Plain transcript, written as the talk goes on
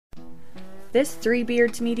This Three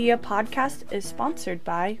Beards Media podcast is sponsored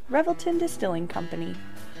by Revelton Distilling Company.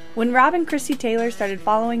 When Rob and Chrissy Taylor started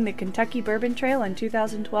following the Kentucky Bourbon Trail in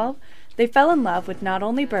 2012, they fell in love with not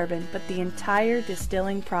only bourbon, but the entire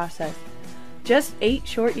distilling process. Just 8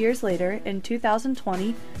 short years later, in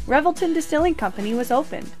 2020, Revelton Distilling Company was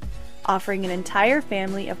opened, offering an entire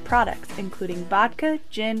family of products including vodka,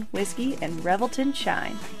 gin, whiskey, and Revelton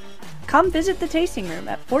Shine. Come visit the tasting room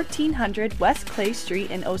at 1400 West Clay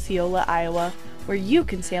Street in Osceola, Iowa, where you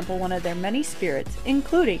can sample one of their many spirits,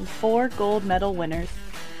 including 4 gold medal winners.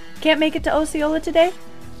 Can't make it to Osceola today?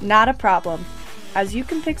 Not a problem, as you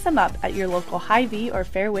can pick some up at your local Hy-Vee or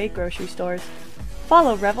Fairway grocery stores.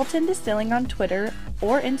 Follow Revelton Distilling on Twitter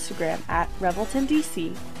or Instagram at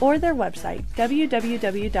ReveltonDC or their website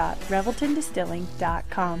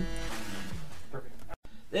www.reveltondistilling.com.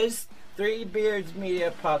 This Three Beards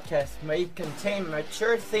Media podcast may contain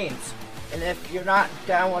mature themes, and if you're not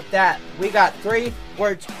down with that, we got 3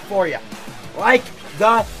 words for you. Like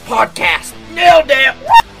the podcast. Nailed it!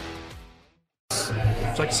 Would you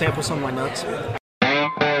like to sample some of my nuts?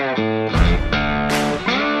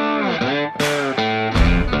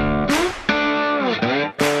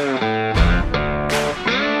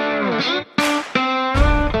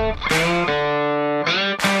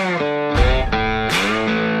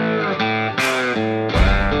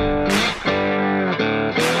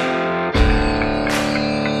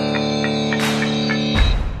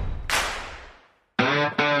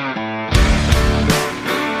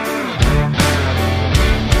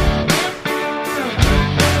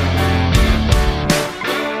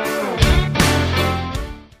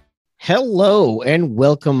 Hello and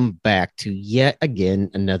welcome back to yet again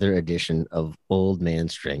another edition of Old Man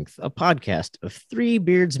Strength, a podcast of Three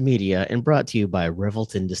Beards Media and brought to you by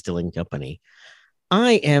Revelton Distilling Company.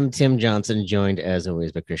 I am Tim Johnson, joined as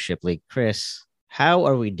always by Chris Shipley. Chris, how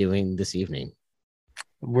are we doing this evening?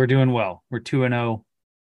 We're doing well. We're 2-0.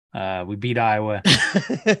 We beat Iowa.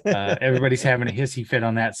 Everybody's having a hissy fit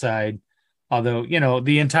on that side. Although,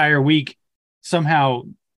 the entire week, somehow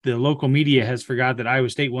the local media has forgot that Iowa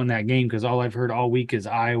State won that game because all I've heard all week is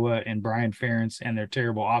Iowa and Brian Ferentz and their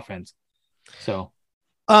terrible offense. So,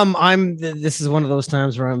 this is one of those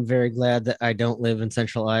times where I'm very glad that I don't live in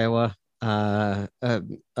central Iowa,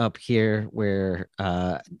 up here where,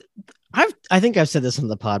 I think I've said this on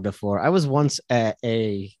the pod before. I was once at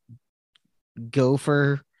a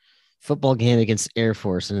Gopher football game against Air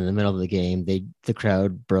Force, and in the middle of the game, the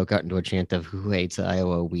crowd broke out into a chant of "Who hates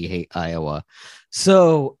Iowa? We hate Iowa."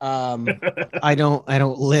 So I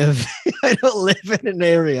don't live I don't live in an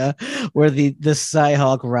area where the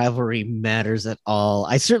Cy-Hawk rivalry matters at all.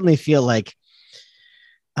 I certainly feel like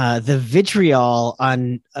the vitriol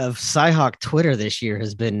of Cy-Hawk Twitter this year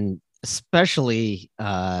has been especially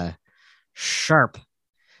sharp.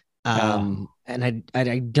 And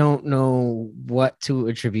I don't know what to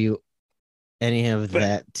attribute any of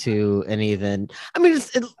that to any of the. I mean,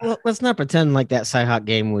 let's not pretend like that Cy-Hawk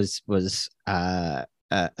game was a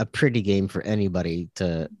pretty game for anybody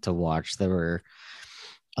to watch. There were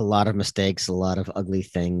a lot of mistakes, a lot of ugly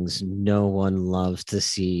things. No one loves to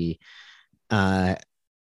see a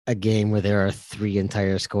game where there are 3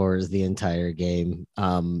 entire scores the entire game.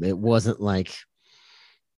 It wasn't like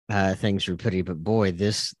things were pretty, but boy,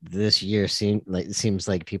 this year seems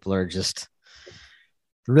like people are just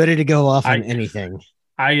ready to go off on anything.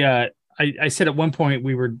 I said at one point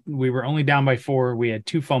we were only down by 4. We had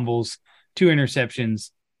 2 fumbles, 2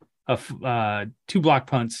 interceptions, 2 block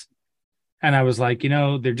punts, and I was like,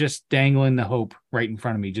 they're just dangling the hope right in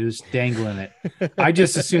front of me, just dangling it. I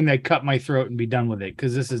just assumed they'd cut my throat and be done with it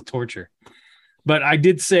because this is torture. But I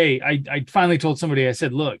did say I finally told somebody, I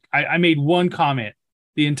said, look, I made one comment.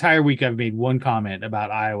 The entire week I've made one comment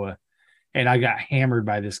about Iowa, and I got hammered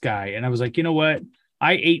by this guy. And I was like, you know what?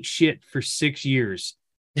 I ate shit for 6 years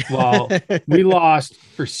while we lost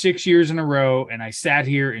for 6 years in a row. And I sat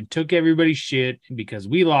here and took everybody's shit because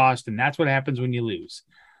we lost. And that's what happens when you lose.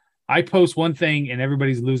 I post one thing and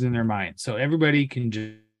everybody's losing their mind. So everybody can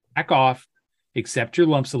just back off, accept your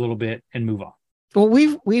lumps a little bit, and move on.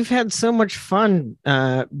 Well, we've had so much fun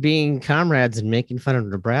being comrades and making fun of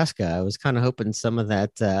Nebraska. I was kind of hoping some of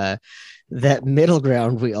that middle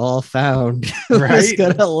ground we all found was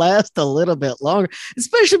going to last a little bit longer,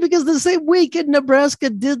 especially because the same weekend Nebraska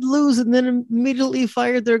did lose and then immediately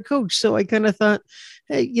fired their coach. So I kind of thought,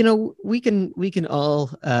 hey, we can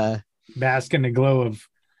all bask in the glow of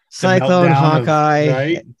Cyclone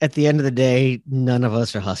Hawkeye. At the end of the day, none of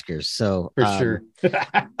us are Huskers. So for sure.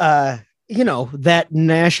 That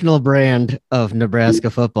national brand of Nebraska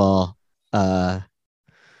football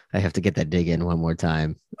I have to get that dig in one more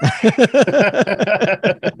time.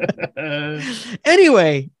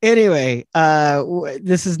 Anyway,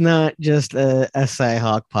 this is not just a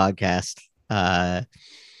Cyhawk podcast.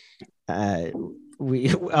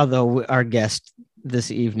 Although our guest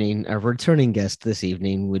this evening, our returning guest this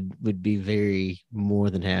evening, would be very more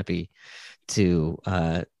than happy to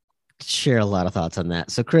share a lot of thoughts on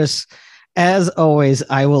that. So, Chris, as always,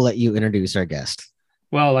 I will let you introduce our guest.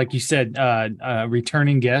 Well, like you said,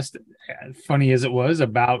 returning guest, funny as it was,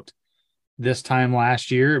 about this time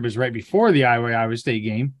last year, it was right before the Iowa State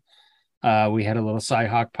game. We had a little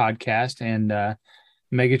Cyhawk podcast, and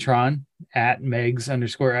Megatron at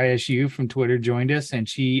Megs_ISU from Twitter joined us, and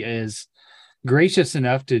she is gracious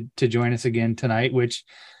enough to join us again tonight, which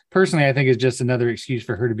personally I think is just another excuse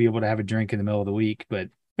for her to be able to have a drink in the middle of the week. But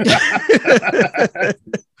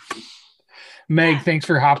Meg, thanks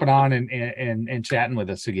for hopping on and chatting with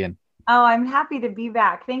us again. Oh, I'm happy to be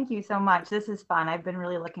back. Thank you so much. This is fun. I've been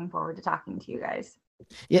really looking forward to talking to you guys.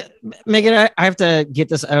 Yeah, Megan, I have to get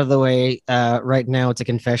this out of the way right now. It's a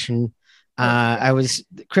confession.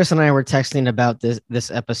 Chris and I were texting about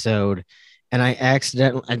this episode, and I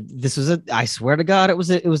accidentally, I swear to God, it was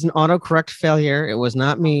an autocorrect failure. It was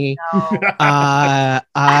not me. No.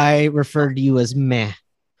 I referred to you as meh.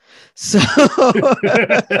 So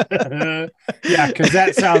yeah, because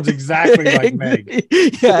that sounds exactly like Meg.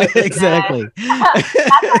 Yeah, exactly. That's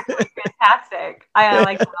actually fantastic. I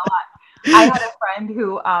like that a lot. I had a friend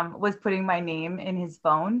who was putting my name in his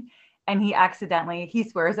phone, and he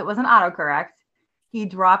swears it was an autocorrect. He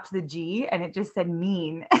dropped the G and it just said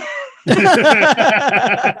mean.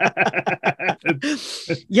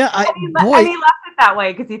 Yeah, and he left it that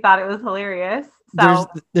way because he thought it was hilarious. So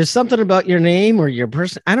there's something about your name or your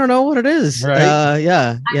person. I don't know what it is. Right.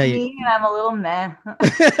 Yeah. mean, and I'm a little meh.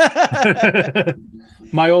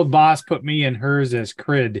 My old boss put me in hers as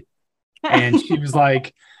Crid, and she was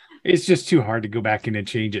like, it's just too hard to go back in and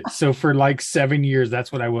change it. So for like 7 years,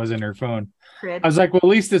 that's what I was in her phone. Crid. I was like, well, at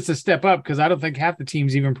least it's a step up, because I don't think half the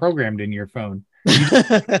team's even programmed in your phone. You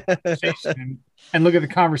just and look at the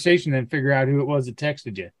conversation and figure out who it was that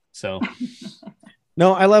texted you. So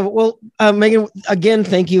no, I love it. Well, Megan, again,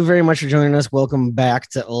 thank you very much for joining us. Welcome back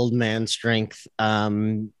to Old Man Strength,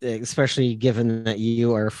 especially given that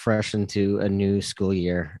you are fresh into a new school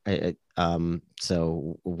year.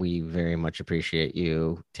 So we very much appreciate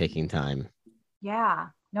you taking time. Yeah,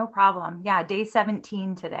 no problem. Yeah, day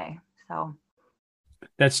 17 today. So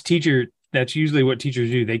that's usually what teachers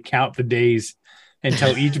do. They count the days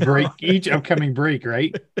until each upcoming break,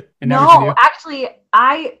 right? And no, actually,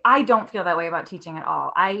 I don't feel that way about teaching at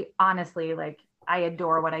all. I honestly, I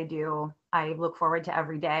adore what I do. I look forward to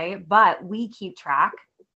every day, but we keep track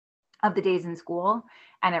of the days in school,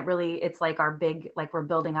 and it's like our big, we're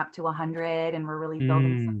building up to 100, and we're really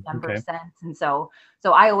building some number sense. And so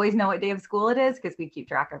I always know what day of school it is because we keep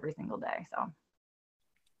track every single day. So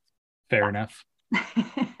fair enough.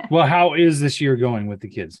 Well, how is this year going with the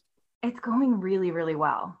kids? It's going really, really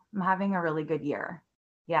well. I'm having a really good year.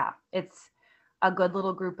 Yeah, it's a good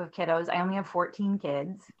little group of kiddos. I only have 14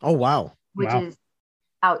 kids. Oh, wow. Which is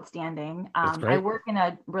outstanding. I work in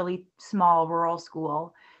a really small rural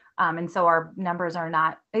school. And so our numbers are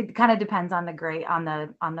not, it kind of depends on the grade, on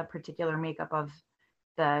the particular makeup of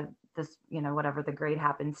whatever the grade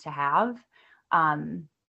happens to have.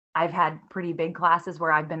 I've had pretty big classes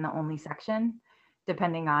where I've been the only section,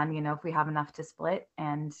 depending on, if we have enough to split.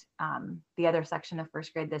 And the other section of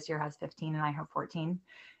first grade this year has 15 and I have 14,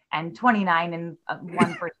 and 29 in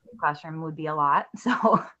one first grade classroom would be a lot.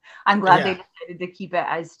 So I'm glad they decided to keep it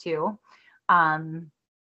as 2.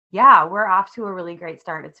 We're off to a really great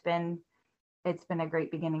start. It's been a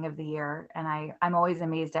great beginning of the year. And I'm always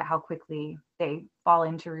amazed at how quickly they fall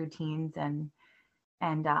into routines and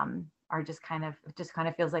are just kind of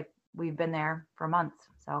feels like we've been there for months.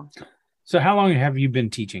 So how long have you been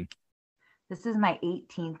teaching? This is my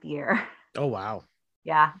 18th year. Oh, wow.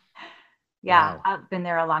 Yeah. Wow. I've been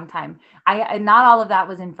there a long time. I not all of that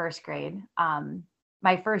was in first grade.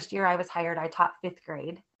 My first year I was hired, I taught 5th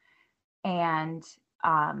grade, and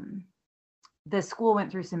the school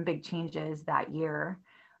went through some big changes that year.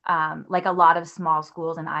 Like a lot of small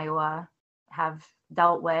schools in Iowa have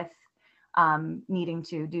dealt with needing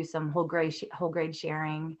to do some whole grade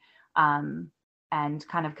sharing, and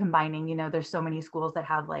kind of combining, there's so many schools that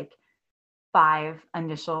have 5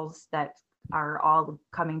 initials that are all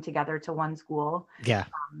coming together to one school. Yeah.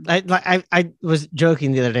 I was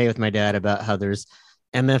joking the other day with my dad about how there's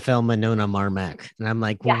MFL Monona Marmac, and I'm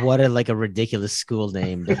like, what a ridiculous school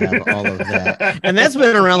name to have all of that. And that's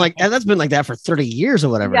been around that's been like that for 30 years or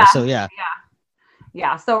whatever. So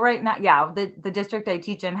Yeah. So right now, yeah, the district I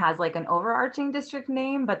teach in has like an overarching district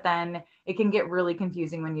name, but then it can get really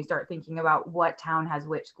confusing when you start thinking about what town has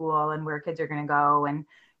which school and where kids are going to go. And,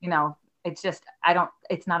 it's just,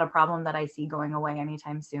 it's not a problem that I see going away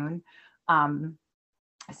anytime soon.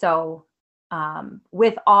 So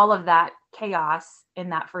with all of that chaos in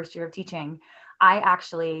that first year of teaching, I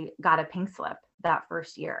actually got a pink slip that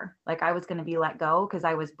first year. Like I was going to be let go because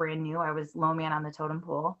I was brand new. I was low man on the totem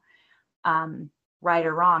pole. Right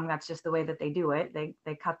or wrong, that's just the way that they do it.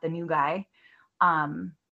 They cut the new guy.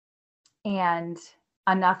 And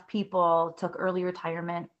enough people took early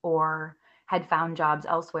retirement or had found jobs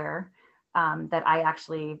elsewhere that I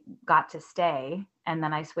actually got to stay. And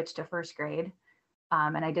then I switched to first grade.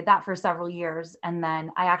 And I did that for several years. And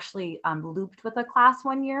then I actually looped with a class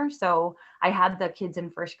one year. So I had the kids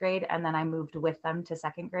in first grade and then I moved with them to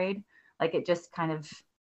second grade. Like it just kind of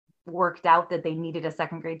worked out that they needed a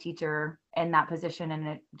second grade teacher in that position. And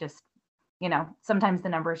it just, sometimes the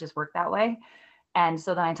numbers just work that way. And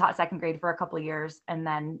so then I taught second grade for a couple of years. And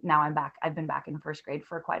then now I'm back. I've been back in first grade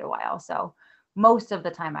for quite a while. So most of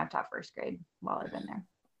the time I've taught first grade while I've been there.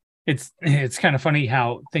 It's kind of funny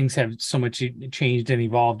how things have so much changed and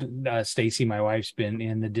evolved. Stacy, my wife's been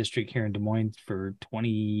in the district here in Des Moines for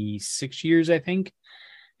 26 years, I think.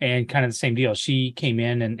 And kind of the same deal. She came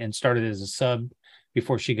in and started as a sub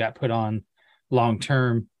before she got put on long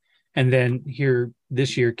term. And then here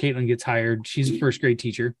this year, Caitlin gets hired. She's a first grade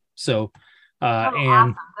teacher. So,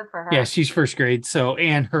 awesome. Good for her. Yeah, she's first grade. So,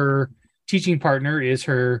 and her teaching partner is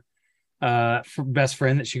her best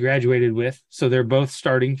friend that she graduated with. So they're both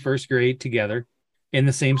starting first grade together in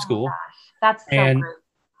the same school. Gosh, that's so great.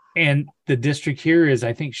 And the district here is,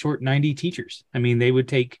 I think, short 90 teachers. I mean, they would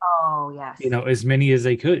take, as many as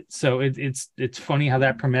they could. So it's funny how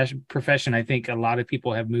that profession, I think a lot of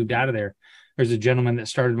people have moved out of there. There's a gentleman that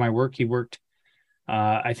started my work. He worked,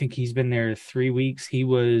 I think he's been there 3 weeks. He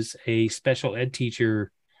was a special ed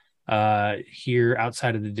teacher here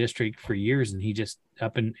outside of the district for years. And he just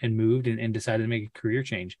up and moved and decided to make a career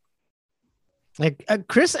change. Like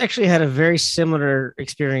Chris actually had a very similar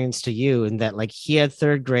experience to you in that, like, he had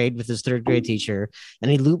third grade with his third grade teacher and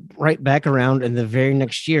he looped right back around. And the very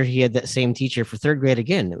next year he had that same teacher for third grade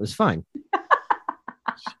again. It was fine.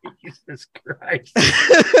 Jesus Christ.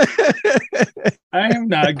 I have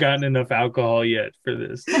not gotten enough alcohol yet for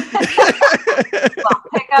this. Well,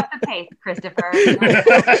 pick up the pace, Christopher.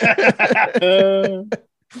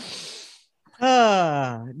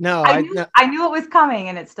 No, I knew it was coming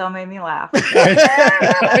and it still made me laugh.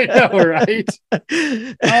 I know, right?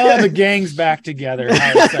 Oh, the gang's back together.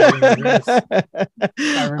 How exciting is this?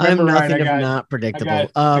 I'm nothing if not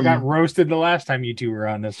predictable. I got roasted the last time you two were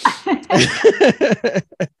on this.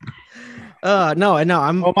 No, I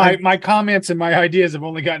know. Well, my comments and my ideas have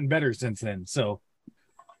only gotten better since then. So,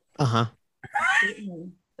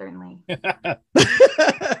 certainly.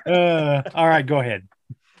 All right, go ahead.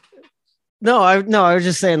 No, I was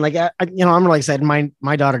just saying, like, I'm really excited.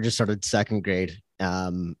 My daughter just started second grade,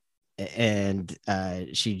 and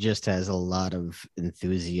she just has a lot of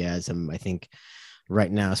enthusiasm. I think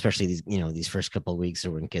right now, especially these first couple of weeks are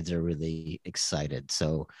when kids are really excited.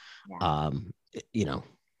 So,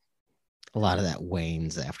 a lot of that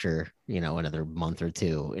wanes after another month or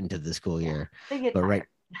two into the school year. But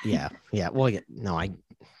tired. Well, no, I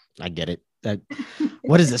get it.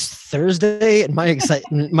 What is this, Thursday? And my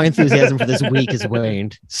enthusiasm for this week has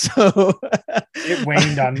waned. So it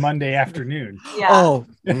waned on Monday afternoon. Yeah. Oh,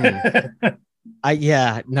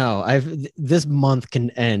 this month can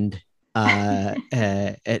end at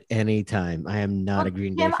any time. I am not a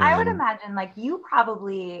Green Day fan. I would imagine, like, you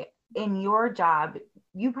probably in your job,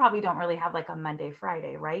 you probably don't really have like a Monday,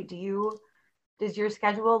 Friday, right? Does your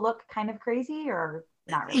schedule look kind of crazy or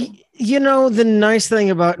not really? The nice thing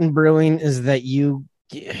about in brewing is that you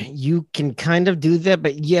can kind of do that,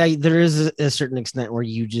 but there is a certain extent where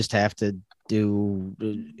you just have to do,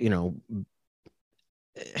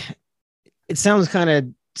 it sounds kind of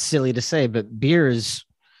silly to say, but beer is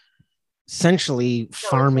essentially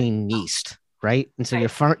farming yeast, right? And so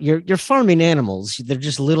you're farming animals. They're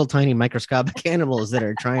just little tiny microscopic animals that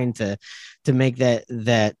are trying to make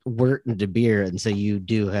that wort into beer. And so you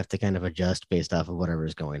do have to kind of adjust based off of whatever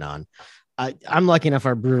is going on. I'm lucky enough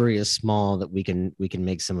our brewery is small that we can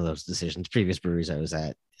make some of those decisions. Previous breweries I was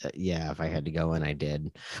at, if I had to go, and I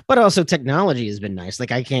did. But also technology has been nice.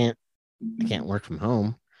 Like I can't work from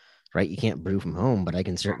home, right? You can't brew from home, but I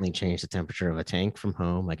can certainly change the temperature of a tank from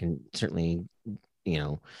home. I can certainly,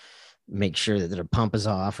 make sure that the pump is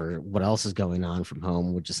off or what else is going on from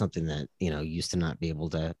home, which is something that, used to not be able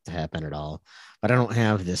to happen at all. But I don't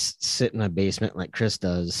have this sit in a basement like Chris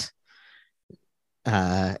does,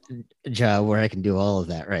 job where I can do all of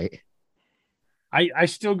that, right? I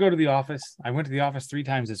still go to the office. I went to the office 3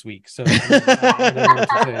 times this week, so I don't know what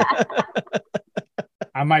to say.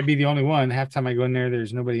 I might be the only one. Half the time I go in there,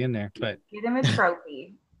 there's nobody in there. But Get him a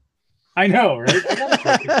trophy. I know, right? I got a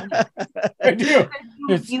trophy. I do.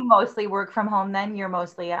 You mostly work from home then? You're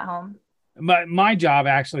mostly at home? My job,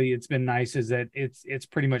 actually, it's been nice, is that it's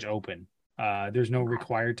pretty much open. There's no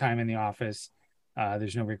required time in the office.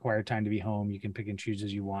 There's no required time to be home. You can pick and choose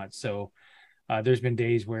as you want. So there's been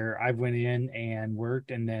days where I've went in and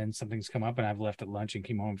worked, and then something's come up and I've left at lunch and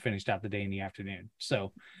came home and finished out the day in the afternoon.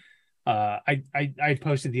 So I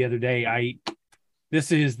posted the other day,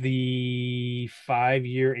 this is the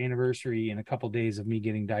 5-year anniversary in a couple of days of me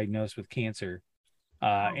getting diagnosed with cancer.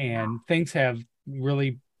 And things have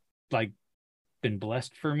really been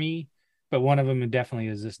blessed for me, but one of them definitely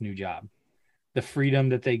is this new job. The freedom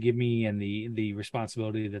that they give me and the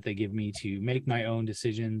responsibility that they give me to make my own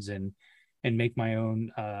decisions and make my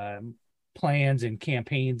own plans and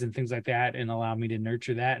campaigns and things like that, and allow me to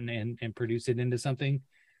nurture that and produce it into something,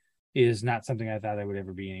 is not something I thought I would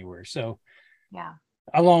ever be anywhere. So yeah,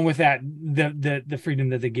 along with that, the freedom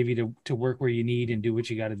that they give you to work where you need and do what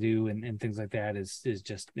you got to do and things like that is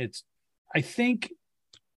just, it's, I think,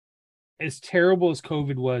 as terrible as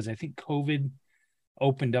COVID was, I think COVID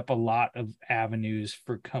opened up a lot of avenues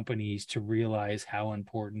for companies to realize how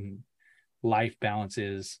important life balance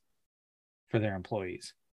is for their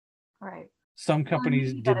employees. Right. Some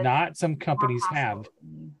companies did not, some companies have.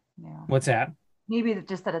 Yeah. What's that? Maybe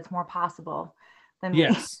just that it's more possible than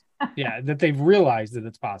yes. Yeah, that they've realized that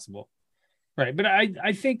it's possible. Right. But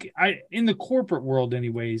I think in the corporate world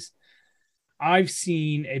anyways, I've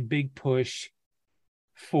seen a big push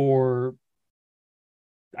for,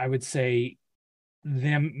 I would say,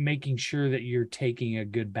 them making sure that you're taking a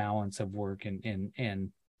good balance of work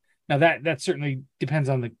and now that certainly depends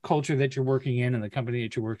on the culture that you're working in and the company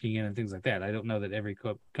that you're working in and things like that. I don't know that every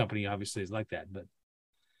company obviously is like that, but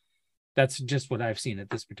that's just what I've seen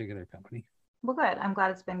at this particular company. Well, good. I'm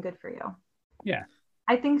glad it's been good for you. Yeah.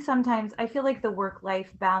 I think sometimes I feel like the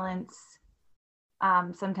work-life balance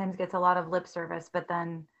sometimes gets a lot of lip service, but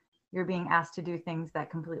then you're being asked to do things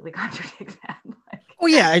that completely contradict that. Oh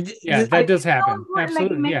yeah, that does happen.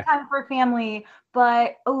 Absolutely, make time for family,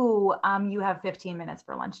 but you have 15 minutes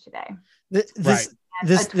for lunch today.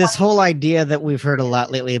 This whole idea that we've heard a lot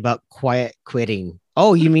lately about quiet quitting.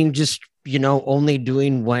 Oh, you mean just only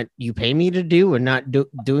doing what you pay me to do and not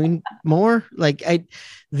doing more?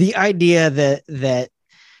 The idea that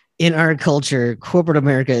in our culture, corporate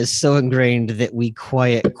America is so ingrained that we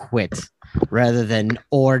quiet quit rather than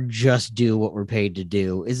or just do what we're paid to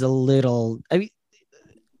do is a little. I mean,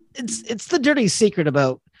 it's the dirty secret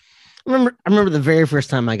about. I remember the very first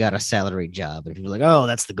time I got a salary job, and people were like, "Oh,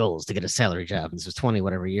 that's the goal, is to get a salary job." And this was 20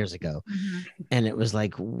 whatever years ago, and it was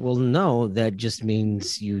like, well, no, that just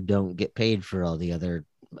means you don't get paid for all the other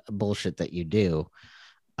bullshit that you do.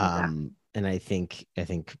 And I think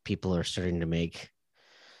people are starting to make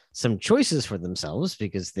some choices for themselves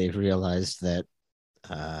because they've realized that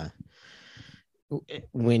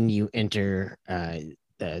when you enter a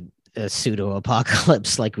pseudo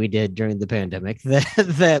apocalypse like we did during the pandemic,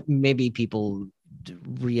 that maybe people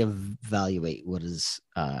reevaluate what is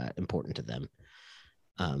important to them.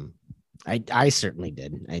 I certainly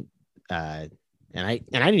did. I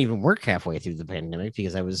didn't even work halfway through the pandemic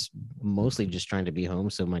because I was mostly just trying to be home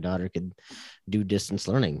so my daughter could do distance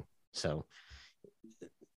learning. So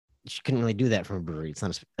she couldn't really do that from a brewery. It's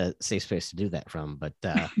not a safe space to do that from, but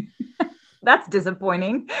that's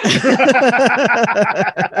disappointing.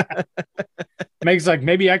 Meg's like,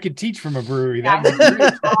 maybe I could teach from a brewery. Yeah, That'd be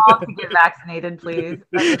all to get vaccinated, please.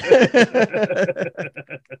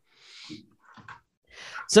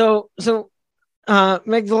 So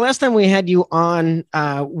Meg, the last time we had you on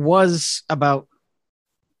was about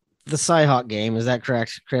the Cyhawk game. Is that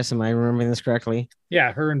correct, Chris? Am I remembering this correctly?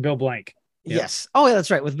 Yeah, her and Bill Blank. Yep. Yes. Oh, yeah, that's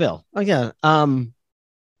right, with Bill. Oh, yeah.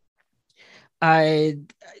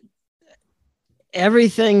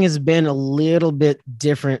 Everything has been a little bit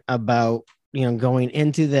different about going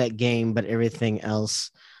into that game, but everything else.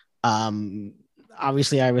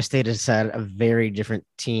 Obviously, Iowa State has had a very different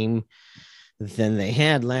team than they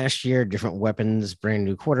had last year. Different weapons, brand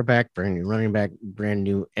new quarterback, brand new running back, brand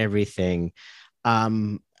new everything. What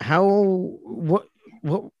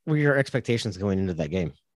were your expectations going into that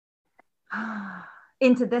game?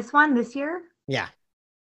 Into this one this year? Yeah.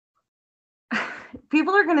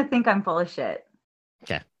 People are going to think I'm full of shit.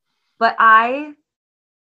 Okay. But I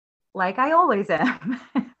always am,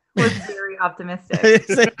 was very optimistic.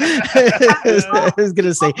 I was going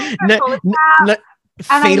to say,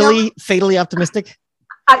 fatally optimistic.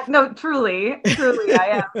 No, truly,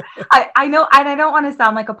 I am. I know, and I don't want to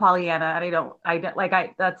sound like a Pollyanna,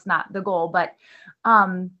 and that's not the goal, but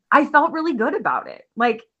I felt really good about it.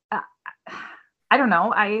 Like, I don't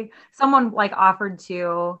know, someone like offered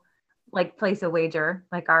to like place a wager.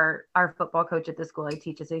 Like our football coach at the school I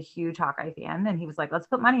teach is a huge Hawkeye fan, and he was like, let's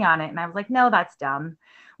put money on it. And I was like, no, that's dumb,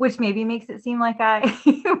 which maybe makes it seem like I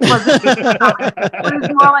wasn't, but it's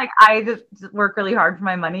more like I just work really hard for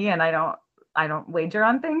my money, and I don't wager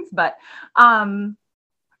on things. But I don't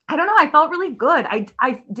know, I felt really good. I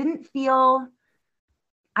didn't feel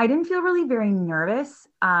really very nervous.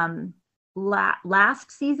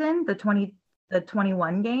 Last season, the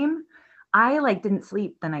 21 game, I like didn't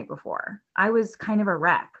sleep the night before. I was kind of a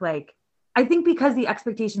wreck. Like, I think because the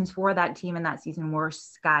expectations for that team in that season were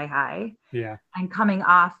sky high. Yeah. And coming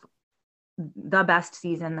off the best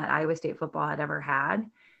season that Iowa State football had ever had,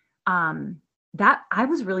 that I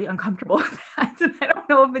was really uncomfortable with that. And I don't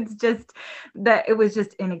know if it's just that it was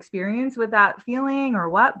just inexperience with that feeling or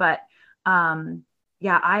what, but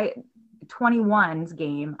 21's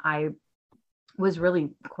game, I was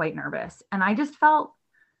really quite nervous, and I just felt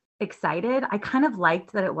excited. I kind of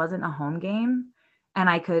liked that it wasn't a home game and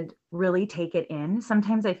I could really take it in.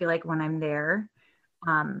 Sometimes I feel like when I'm there,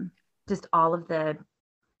 just all of the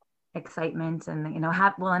excitement and,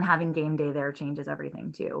 and having game day there changes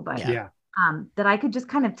everything too. But that I could just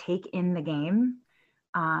kind of take in the game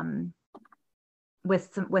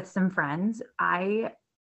with some friends. I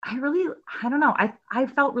don't know. I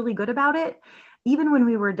felt really good about it. Even when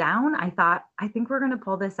we were down, I thought, I think we're going to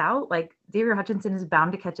pull this out. Like, Xavier Hutchinson is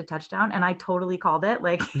bound to catch a touchdown. And I totally called it.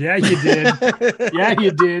 Like, yeah, you did. Yeah, you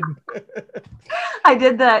did. I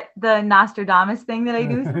did the Nostradamus thing that I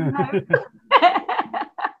do sometimes.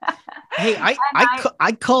 Hey,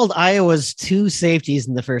 I called Iowa's 2 safeties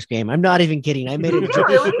in the first game. I'm not even kidding. I made it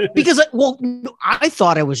really? Because I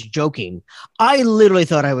thought I was joking. I literally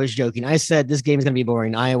thought I was joking. I said this game is going to be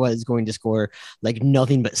boring. Iowa is going to score like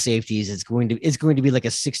nothing but safeties. It's going to be like a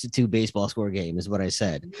 6-2 baseball score game, is what I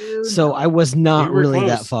said. Dude. So I was not really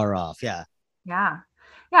close. That far off. Yeah. Yeah.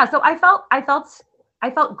 So I felt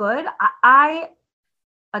good. I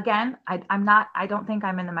don't think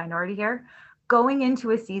I'm in the minority here. Going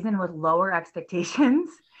into a season with lower expectations,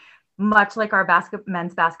 much like our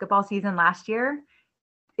men's basketball season last year,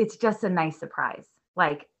 it's just a nice surprise.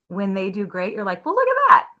 Like, when they do great, you're like, well, look at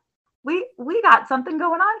that. We got something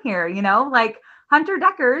going on here, like Hunter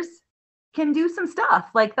Deckers can do some stuff.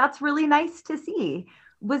 Like, that's really nice to see.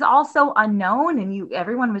 Was also unknown, and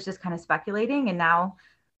everyone was just kind of speculating, and now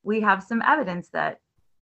we have some evidence that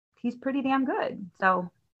he's pretty damn good. So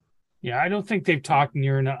yeah, I don't think they've talked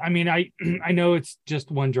near enough. I mean, I know it's just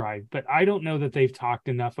one drive, but I don't know that they've talked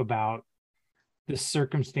enough about the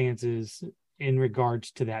circumstances in regards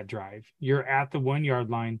to that drive. You're at the 1 yard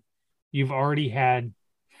line. You've already had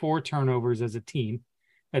 4 turnovers as a team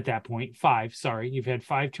at that point. 5, sorry. You've had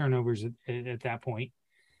 5 turnovers at that point.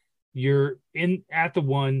 You're at the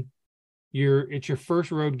 1. It's your first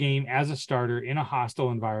road game as a starter in a hostile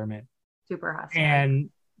environment. Super hostile. And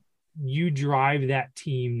you drive that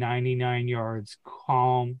team 99 yards,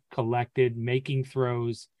 calm, collected, making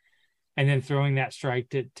throws, and then throwing that strike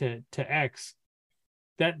to X.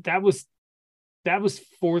 That was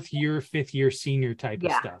 4th year, 5th year senior type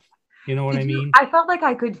of stuff. You know what I mean? I felt like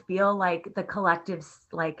I could feel like the collective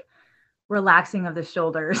like relaxing of the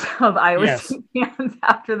shoulders of Iowa State fans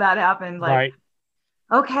after that happened. Like, right.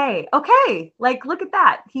 Okay. Like, look at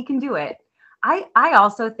that. He can do it. I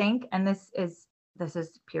also think, and this is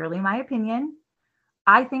purely my opinion,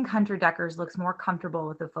 I think Hunter Deckers looks more comfortable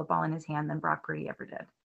with the football in his hand than Brock Purdy ever did.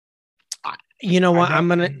 You know what?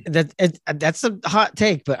 That's a hot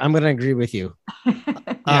take, but I'm gonna agree with you.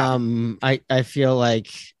 I feel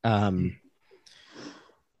like I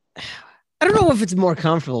don't know if it's more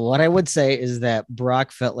comfortable. What I would say is that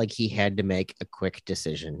Brock felt like he had to make a quick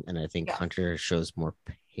decision, and I think Hunter shows more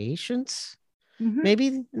patience. Mm-hmm. Maybe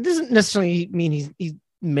it doesn't necessarily mean he's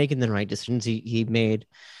making the right decisions. He made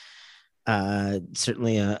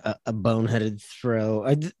certainly a boneheaded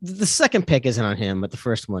throw. The second pick isn't on him, but the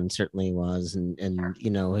first one certainly was, and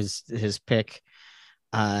his pick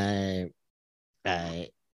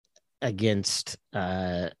against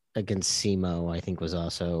SEMO, I think, was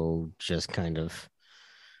also just kind of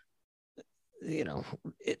an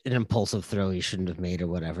impulsive throw he shouldn't have made or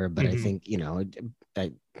whatever. But I think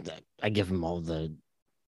I give him all the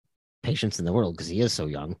patience in the world because he is so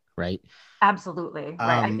young, right? Absolutely.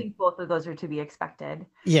 Right. I think both of those are to be expected.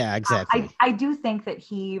 Yeah, exactly. I do think that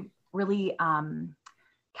he really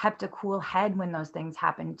kept a cool head when those things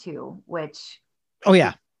happened too, which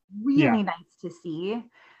really nice to see,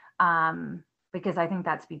 because I think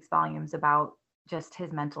that speaks volumes about just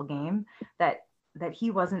his mental game, that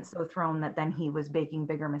he wasn't so thrown that then he was making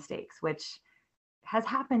bigger mistakes, which has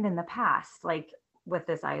happened in the past, like with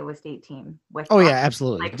this Iowa State team. With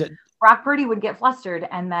Absolutely. Like, Brock Purdy would get flustered,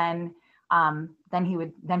 and then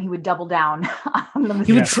he would double down on the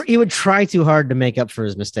mistake. He would try too hard to make up for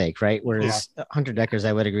his mistake, right? Whereas Hunter Deckers,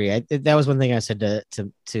 I would agree. That was one thing I said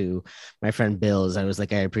to my friend Bill, is I was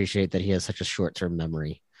like, I appreciate that he has such a short-term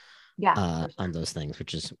memory. On those things,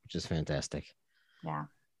 which is fantastic. Yeah.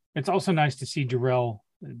 It's also nice to see Jarrell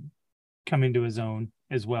come into his own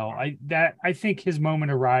as well. I think his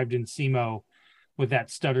moment arrived in SEMO with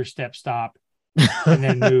that stutter step stop and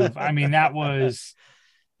then move. I mean, that was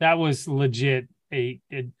legit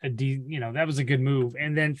that was a good move.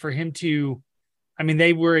 And then for him to, I mean,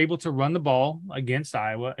 they were able to run the ball against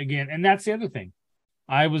Iowa again. And that's the other thing.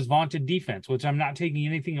 Iowa's vaunted defense, which I'm not taking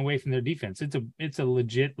anything away from their defense. It's a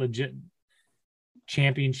legit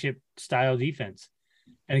championship style defense.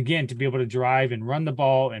 And again, to be able to drive and run the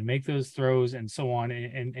ball and make those throws and so on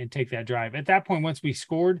and take that drive. At that point, once we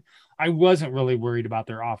scored, I wasn't really worried about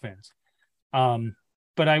their offense.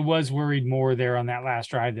 But I was worried more there on that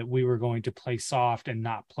last drive that we were going to play soft and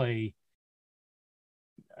not play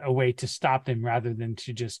a way to stop them rather than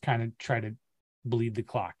to just kind of try to bleed the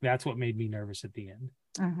clock. That's what made me nervous at the end.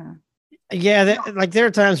 Mm-hmm. Yeah, there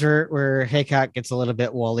are times where Haycock gets a little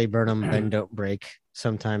bit Wally Burnham, bend don't break.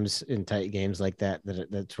 Sometimes in tight games like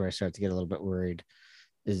that's where I start to get a little bit worried.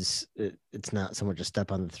 It's not so much a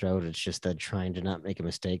step on the throat; it's just that trying to not make a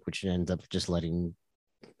mistake, which ends up just letting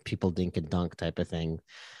people dink and dunk type of thing.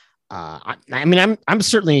 I mean, I'm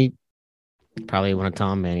certainly probably one of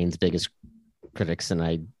Tom Manning's biggest critics, and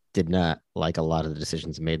I did not like a lot of the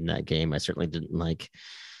decisions made in that game. I certainly didn't like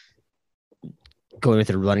going with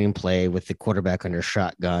a running play with the quarterback under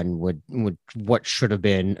shotgun would what should have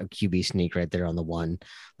been a QB sneak right there on the one.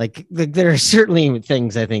 Like there are certainly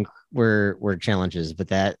things I think were challenges, but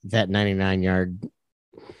that 99-yard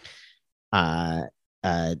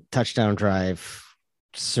touchdown drive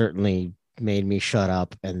certainly made me shut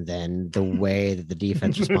up. And then the way that the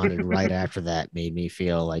defense responded right after that made me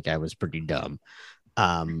feel like I was pretty dumb.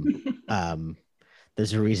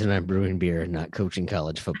 There's a reason I'm brewing beer and not coaching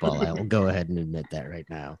college football. I will go ahead and admit that right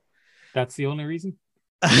now. That's the only reason.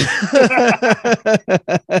 I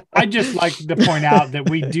just like to point out that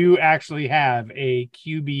we do actually have a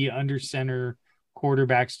QB under center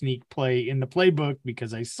quarterback sneak play in the playbook,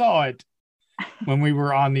 because I saw it when we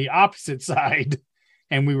were on the opposite side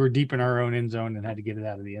and we were deep in our own end zone and had to get it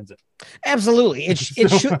out of the end zone. Absolutely.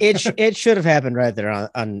 It should have happened right there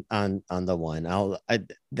on the one.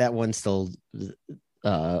 That one still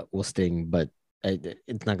will sting, but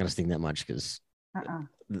it's not going to sting that much because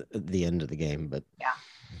the end of the game. But yeah,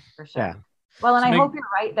 for sure. Yeah. Well, and I hope you're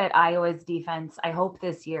right that Iowa's defense, I hope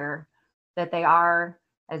this year that they are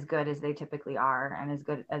as good as they typically are and as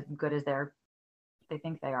good as they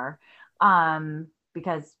think they are.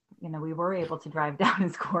 Because, we were able to drive down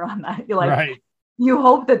and score on that. You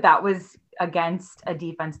hope that was against a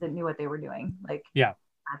defense that knew what they were doing. Yeah,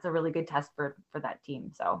 that's a really good test for that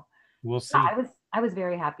team. So we'll see. I was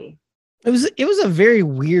very happy. It was a very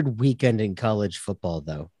weird weekend in college football,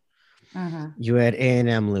 though. Mm-hmm. You had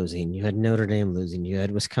A&M losing, you had Notre Dame losing, you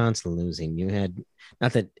had Wisconsin losing, you had,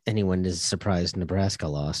 not that anyone is surprised Nebraska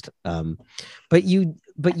lost, but you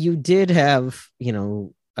did have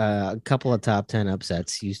a couple of top 10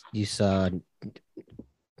 upsets. You saw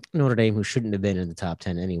Notre Dame, who shouldn't have been in the top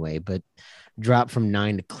 10 anyway, but drop from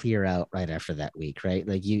 9 to clear out right after that week, right?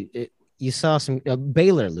 Like you saw some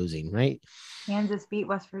Baylor losing, right? Kansas beat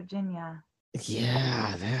West Virginia.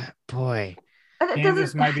 Yeah, that boy.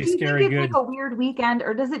 Kansas might be scary good. Like a weird weekend,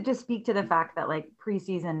 or does it just speak to the fact that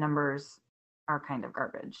preseason numbers are kind of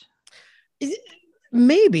garbage?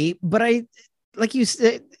 Maybe, but like you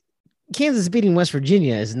said, Kansas beating West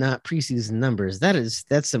Virginia is not preseason numbers.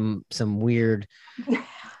 That's some weird,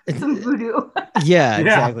 some voodoo. Yeah,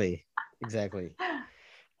 exactly.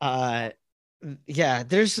 Yeah,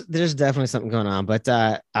 there's definitely something going on, but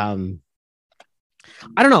I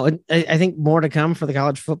don't know. I think more to come for the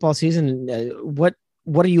college football season. What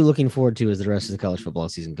are you looking forward to as the rest of the college football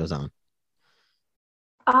season goes on?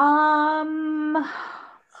 I'm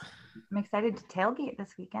excited to tailgate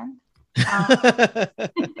this weekend.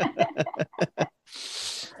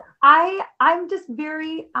 I'm just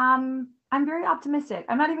very I'm very optimistic.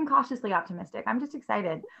 I'm not even cautiously optimistic. I'm just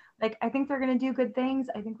excited. I think they're going to do good things.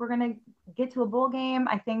 I think we're going to get to a bowl game.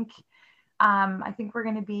 I think we're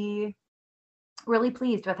going to be really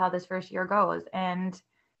pleased with how this first year goes. And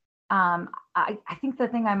I think the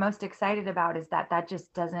thing I'm most excited about is that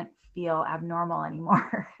just doesn't feel abnormal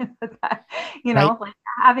anymore. You know, Right. like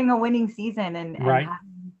having a winning season and Right.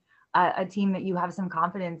 having a team that you have some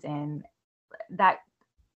confidence in, that,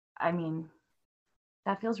 I mean,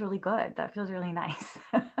 that feels really good. That feels really nice.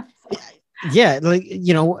 Yeah, like,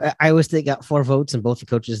 you know, Iowa State got 4 votes and both the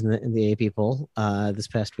coaches in the AP poll this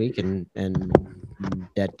past week, and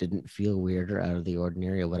that didn't feel weird or out of the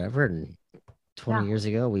ordinary or whatever. And 20 years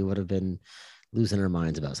ago, we would have been losing our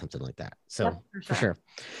minds about something like that. So Yep, for sure.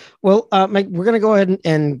 Well, Mike, we're going to go ahead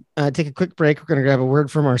and take a quick break. We're going to grab a word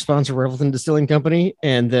from our sponsor, Revelton Distilling Company,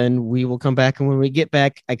 and then we will come back. And when we get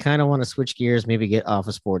back, I kind of want to switch gears, maybe get off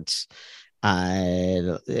of sports,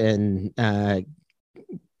 and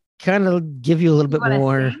kind of give you a little bit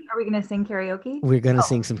more. Sing? Are we going to sing karaoke? We're going to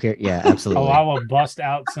sing some yeah, absolutely. Oh, I will bust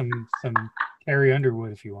out some Carrie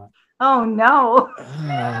Underwood if you want. Oh no,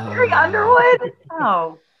 Carrie Underwood.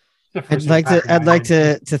 Oh. I'd like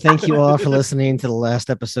to thank you all for listening to the last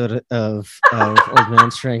episode of Old Man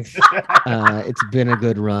Strength. It's been a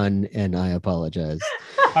good run, and I apologize.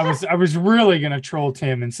 I was really gonna troll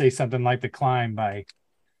Tim and say something like The Climb by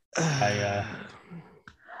I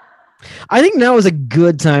think now is a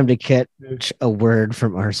good time to catch a word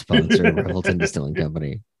from our sponsor, Revelton Distilling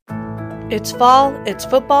Company. It's fall, it's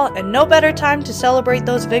football, and no better time to celebrate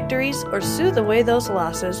those victories or soothe away those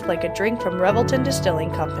losses like a drink from Revelton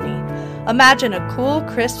Distilling Company. Imagine a cool,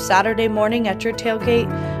 crisp Saturday morning at your tailgate,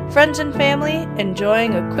 friends and family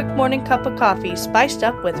enjoying a quick morning cup of coffee spiced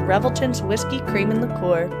up with Revelton's Whiskey Cream and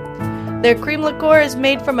Liqueur. Their cream liqueur is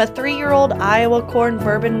made from a 3-year-old Iowa corn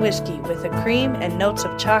bourbon whiskey with a cream and notes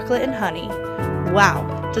of chocolate and honey.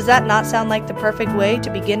 Wow! Does that not sound like the perfect way to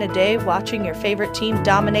begin a day watching your favorite team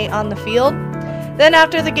dominate on the field? Then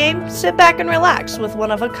after the game, sit back and relax with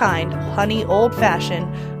one of a kind honey old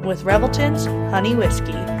fashioned with Revelton's Honey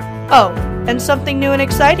Whiskey. Oh, and something new and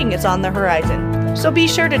exciting is on the horizon. So be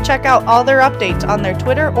sure to check out all their updates on their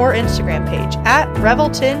Twitter or Instagram page at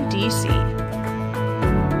ReveltonDC.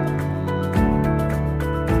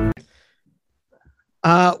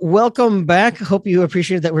 Welcome back. Hope you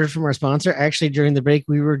appreciated that word from our sponsor. Actually, during the break,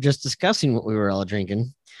 we were just discussing what we were all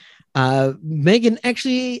drinking. Megan,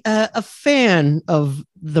 actually a fan of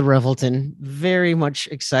the Revelton, very much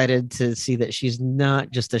excited to see that she's not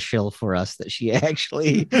just a shill for us, that she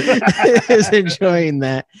actually is enjoying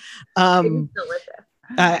that.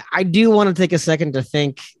 I do want to take a second to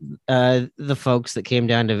thank the folks that came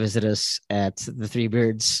down to visit us at the Three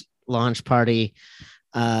Beards launch party.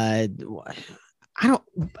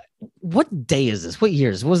 What day is this? What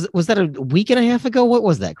years? Was that a week and a half ago? What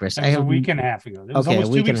was that, Chris? It was a week and a half ago. It was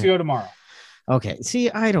almost 2 weeks ago tomorrow. Okay.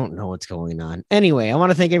 See, I don't know what's going on. Anyway, I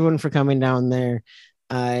want to thank everyone for coming down there.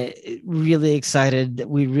 Really excited.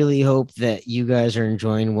 We really hope that you guys are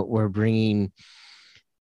enjoying what we're bringing,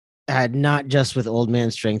 not just with Old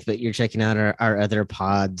Man Strength, but you're checking out our other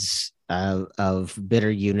pods of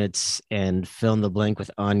Bitter Units and Fill in the Blank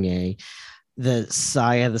with Anya. The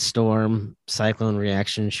Sigh of the Storm Cyclone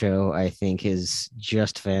Reaction Show, I think, is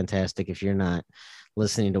just fantastic. If you're not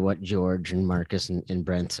listening to what George and Marcus and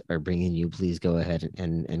Brent are bringing you, please go ahead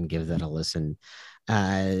and give that a listen.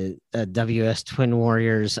 WS Twin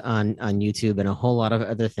Warriors on YouTube and a whole lot of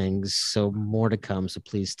other things. So more to come. So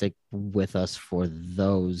please stick with us for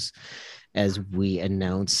those as we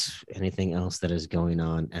announce anything else that is going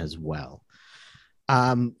on as well.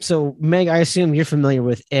 So Meg, I assume you're familiar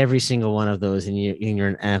with every single one of those, and you're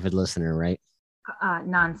an avid listener, right?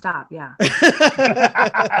 Nonstop, yeah.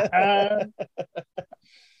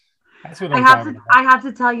 That's what I have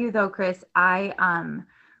to tell you though, Chris, I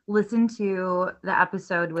listened to the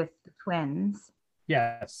episode with the twins.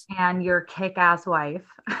 Yes. And your kick-ass wife.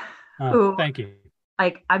 Who, thank you.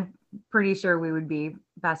 Like, I'm pretty sure we would be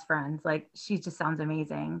best friends. Like, she just sounds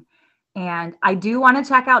amazing. And I do want to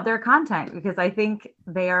check out their content because I think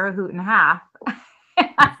they are a hoot and a half.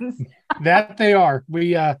 That they are.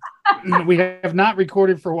 We have not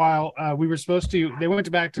recorded for a while. We were supposed to. They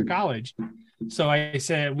went back to college, so I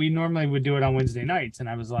said we normally would do it on Wednesday nights, and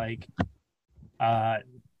I was like,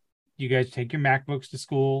 "You guys take your MacBooks to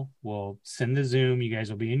school. We'll send the Zoom. You guys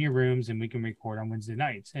will be in your rooms, and we can record on Wednesday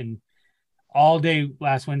nights." And all day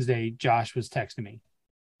last Wednesday, Josh was texting me.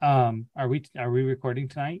 Are we recording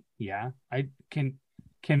tonight? Yeah.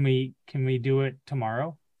 Can we do it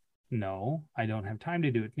tomorrow? No, I don't have time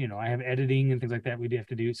to do it. You know, I have editing and things like that we have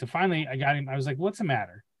to do. So finally I got him. I was like, what's the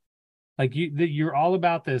matter? Like you're all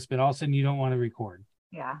about this, but all of a sudden you don't want to record.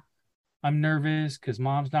 Yeah. I'm nervous because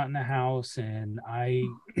mom's not in the house and I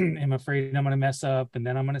am afraid I'm going to mess up and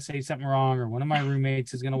then I'm going to say something wrong or one of my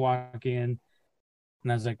roommates is going to walk in.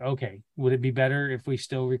 And I was like, okay, would it be better if we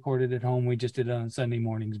still recorded at home? We just did it on Sunday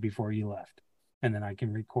mornings before you left. And then I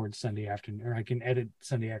can record Sunday afternoon, or I can edit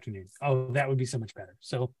Sunday afternoon. Oh, that would be so much better.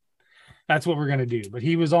 So that's what we're going to do. But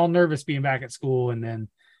he was all nervous being back at school, and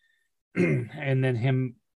then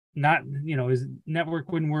him not, his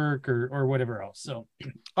network wouldn't work or whatever else. So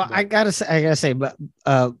I gotta say, but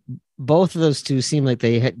both of those two seem like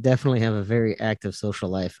they definitely have a very active social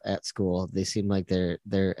life at school. They seem like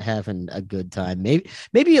they're having a good time.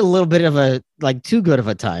 Maybe a little bit of a, like, too good of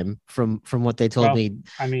a time from what they told me.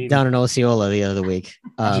 I mean, down in Osceola the other week.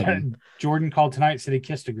 Jordan called tonight, said he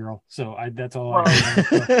kissed a girl. So that's all I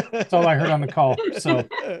heard. That's all I heard on the call. So,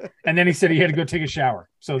 and then he said he had to go take a shower.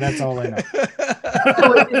 So that's all I know.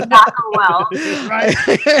 So it did not go well. Right?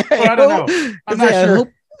 Well, I don't know. I'm not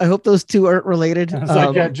sure. I hope those two aren't related. I was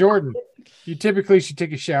like, yeah, Jordan, you typically should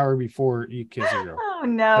take a shower before you kiss a girl. Oh,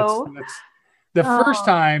 no. That's the first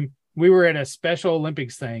time we were at a Special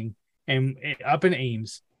Olympics thing and up in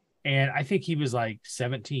Ames, and I think he was like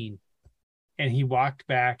 17, and he walked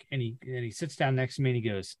back and he sits down next to me and he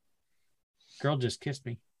goes, "Girl just kissed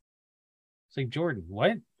me." It's like, Jordan,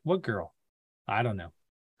 what? What girl? I don't know.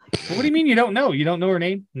 Well, what do you mean you don't know? You don't know her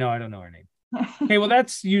name? No, I don't know her name. Hey, well,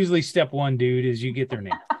 that's usually step one, dude, is you get their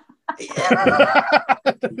name.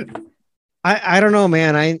 I don't know,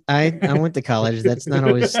 man. I went to college. That's not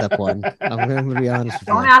always step one. I'm going to be honest with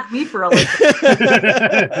you. Don't ask me for a list.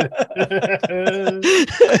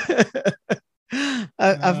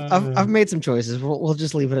 I've made some choices. We'll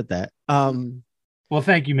just leave it at that. Well,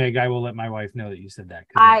 thank you, Meg. I will let my wife know that you said that.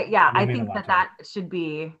 I think that should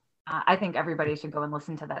be. I think everybody should go and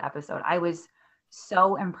listen to that episode. I was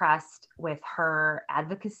so impressed with her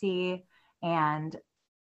advocacy, and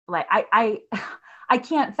like I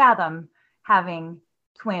can't fathom having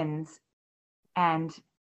twins and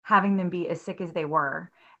having them be as sick as they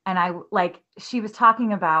were. And she was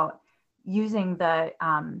talking about using the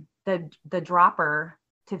dropper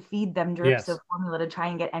to feed them drips of formula to try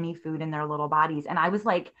and get any food in their little bodies. And I was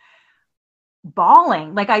like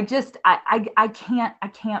bawling. Like I can't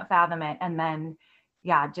fathom it. And then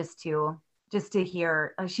just to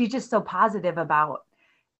hear, she's just so positive about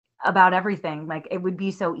everything. Like it would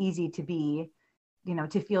be so easy to be,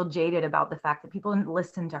 to feel jaded about the fact that people didn't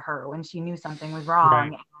listen to her when she knew something was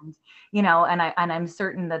wrong. Right. And I'm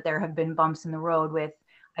certain that there have been bumps in the road with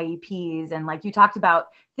IEPs. And like you talked about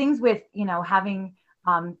things with, having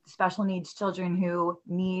special needs children who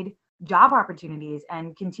need job opportunities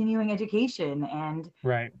and continuing education and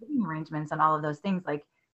living arrangements and all of those things. Like,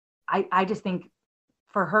 I just think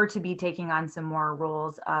for her to be taking on some more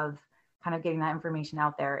roles of kind of getting that information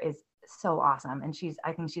out there is so awesome. And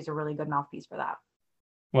I think she's a really good mouthpiece for that.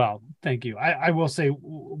 Well, thank you. I will say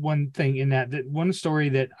one thing in that one story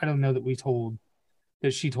that I don't know that we told,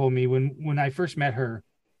 that she told me when I first met her,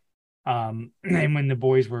 and when the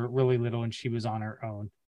boys were really little and she was on her own,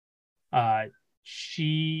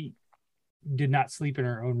 she did not sleep in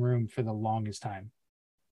her own room for the longest time.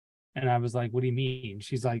 And I was like, what do you mean?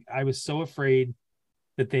 She's like, I was so afraid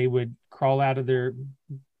that they would crawl out of their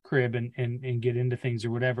crib and get into things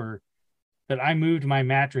or whatever, that I moved my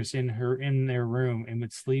mattress in their room and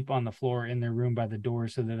would sleep on the floor in their room by the door,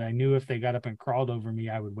 so that I knew if they got up and crawled over me,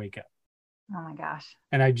 I would wake up. Oh my gosh.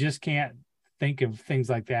 And I just can't think of things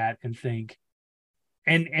like that and think,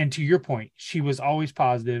 and to your point, she was always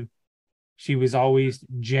positive. She was always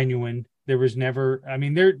genuine. There was never, I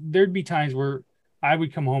mean, there'd be times where I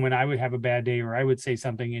would come home and I would have a bad day, or I would say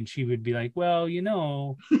something and she would be like, well,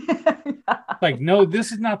 like, no,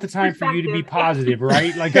 this is not the time for you to be positive,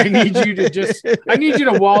 right? Like, I need you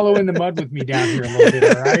to wallow in the mud with me down here a little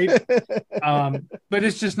bit, all right? But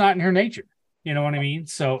it's just not in her nature. You know what I mean?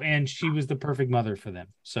 So, and she was the perfect mother for them.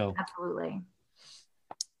 So absolutely.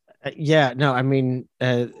 No, I mean,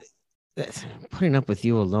 putting up with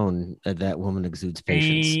you alone, that woman exudes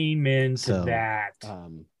patience. Amen to that.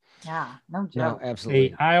 Yeah, no joke. No, absolutely.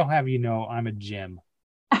 Hey, I'll have you know, I'm a gem.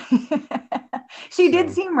 She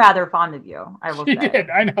did seem rather fond of you, I will say. She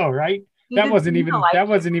did. I know, right? That wasn't even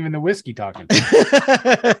the whiskey talking.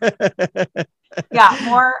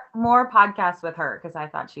 Yeah, more podcasts with her, because I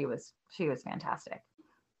thought she was fantastic.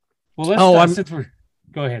 Well, let's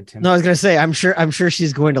go ahead, Tim. No, I was gonna say, I'm sure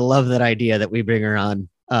she's going to love that idea that we bring her on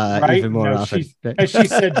even more often. As she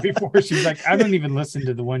said before, she's like, I don't even listen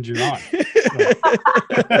to the ones you're on.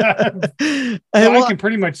 I can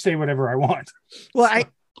pretty much say whatever I want. Well,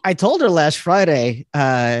 I told her last Friday,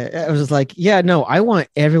 I was like, yeah, no, I want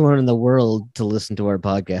everyone in the world to listen to our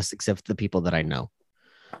podcast except the people that I know.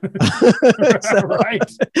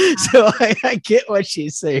 So I get what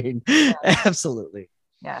she's saying. Absolutely.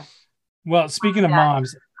 Yeah. Well, speaking of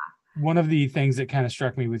moms, One of the things that kind of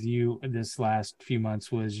struck me with you this last few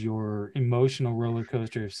months was your emotional roller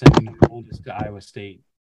coaster of sending your oldest to Iowa State.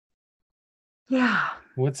 Yeah.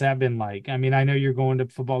 What's that been like? I mean, I know you're going to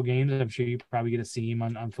football games. I'm sure you probably get to see him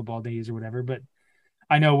on football days or whatever, but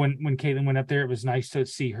I know when Caitlin went up there, it was nice to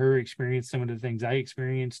see her experience some of the things I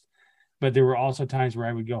experienced, but there were also times where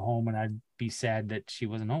I would go home and I'd be sad that she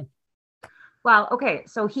wasn't home. Well, okay.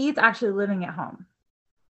 So he's actually living at home.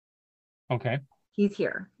 Okay. He's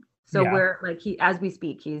here. So Yeah. we're like, as we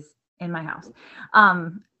speak, he's in my house,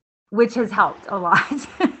 which has helped a lot.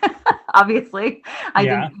 Obviously, I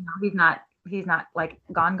didn't, he's not like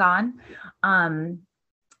gone.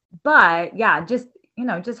 But yeah, just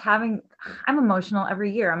having, I'm emotional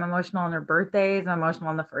every year. I'm emotional on their birthdays. I'm emotional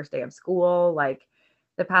on the first day of school. Like,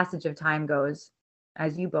 the passage of time goes,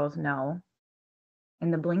 as you both know,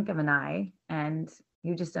 in the blink of an eye, and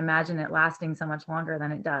you just imagine it lasting so much longer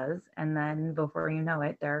than it does. And then before you know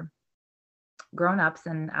it, they're grown-ups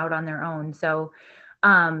and out on their own. So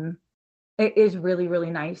it is really, really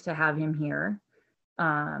nice to have him here.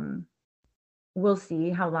 We'll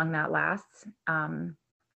see how long that lasts.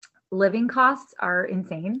 Living costs are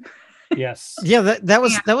insane. Yes. Yeah, that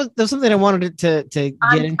was something I wanted to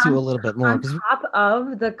get into a little bit more. On top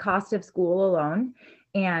of the cost of school alone.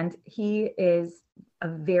 And he is a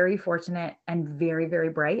very fortunate and very, very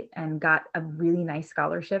bright, and got a really nice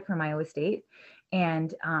scholarship from Iowa State.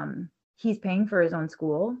 And he's paying for his own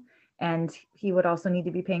school, and he would also need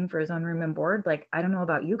to be paying for his own room and board. Like, I don't know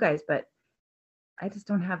about you guys, but I just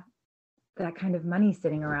don't have that kind of money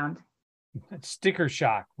sitting around. Sticker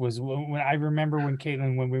shock was when I remember when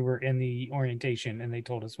Caitlin, when we were in the orientation and they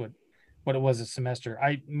told us what it was a semester,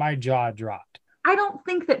 my jaw dropped. I don't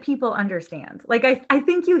think that people understand. Like, I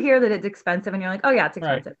think you hear that it's expensive and you're like, oh yeah, it's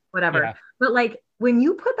expensive, right, whatever. Yeah. But like, when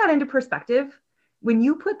you put that into perspective, when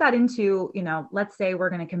you put that into, let's say we're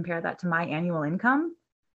going to compare that to my annual income.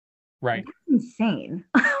 Right. That's insane.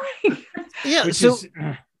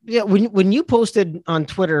 Yeah. Yeah, when you posted on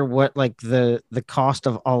Twitter what like the cost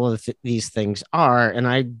of all of these things are, and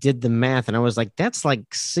I did the math, and I was like, that's like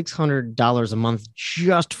 $600 a month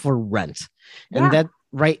just for rent, yeah. And that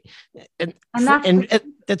right, and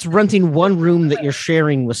that's renting one room that you're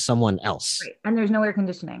sharing with someone else. Right. And there's no air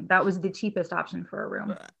conditioning. That was the cheapest option for a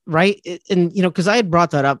room. Right. And, because I had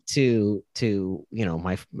brought that up to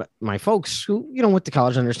my folks who, went to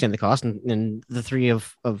college, understand the cost, and the three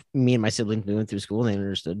of me and my siblings went through school, and they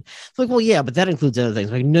understood. It's like, well, yeah, but that includes other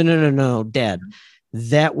things. Like, no, Dad,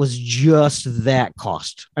 that was just that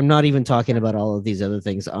cost. I'm not even talking about all of these other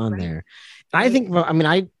things on there. I think,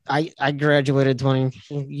 I graduated 20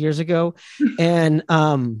 years ago, and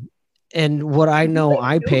what I know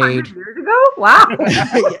I paid years ago. Wow.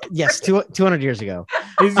 Yes. 200 years ago.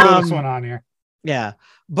 He's the oldest one on here. Yeah.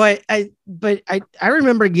 But I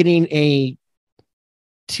remember getting a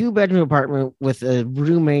 2-bedroom apartment with a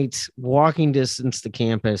roommate, walking distance to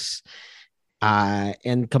campus.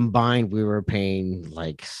 And combined, we were paying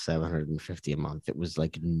like $750 a month. It was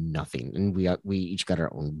like nothing. And we each got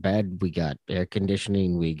our own bed. We got air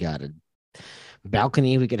conditioning. We got a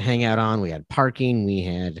balcony we could hang out on. We had parking. We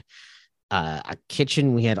had a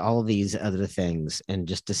kitchen. We had all of these other things. And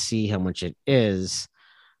just to see how much it is,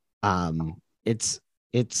 it's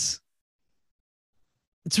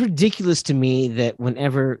ridiculous to me that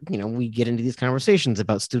whenever, we get into these conversations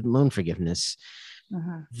about student loan forgiveness,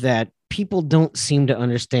 that people don't seem to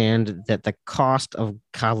understand that the cost of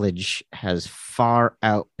college has far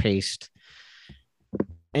outpaced.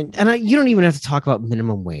 And you don't even have to talk about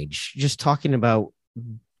minimum wage, just talking about,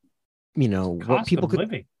 what people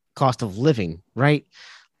could cost of living, right?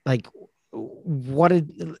 Like what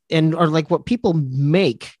people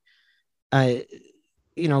make,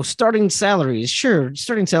 starting salaries. Sure,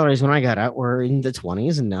 starting salaries when I got out were in the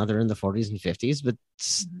 20s, and now they're in the 40s and 50s, but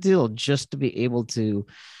still, just to be able to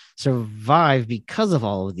survive because of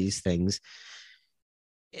all of these things,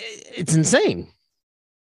 it's insane.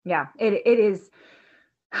 Yeah, it is.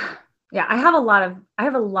 Yeah, I have a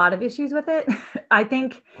lot of issues with it. I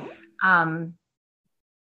think,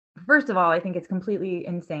 first of all, I think it's completely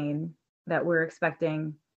insane that we're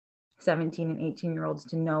expecting 17 and 18-year-olds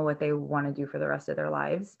to know what they want to do for the rest of their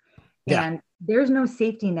lives. Yeah. And there's no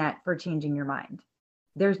safety net for changing your mind.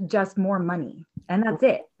 There's just more money, and that's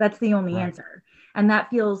it. That's the only answer. And that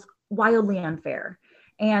feels wildly unfair.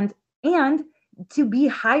 And to be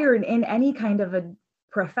hired in any kind of a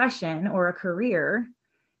profession or a career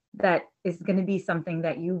that is going to be something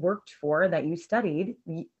that you worked for, that you studied,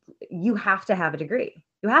 you have to have a degree.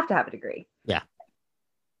 You have to have a degree. Yeah.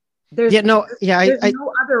 There's no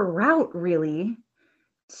other route really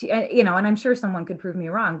to, and I'm sure someone could prove me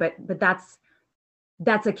wrong, but that's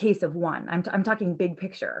that's a case of one. I'm talking big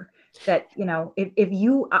picture, that, if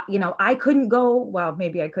you, I couldn't go, well,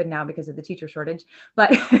 maybe I could now because of the teacher shortage,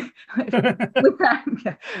 but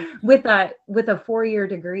with a 4-year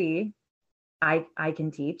degree, I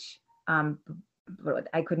can teach. But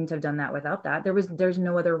I couldn't have done that without that. There's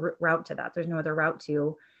no other route to that. There's no other route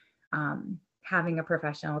to having a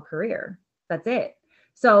professional career. That's it.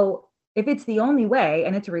 So if it's the only way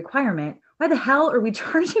and it's a requirement, why the hell are we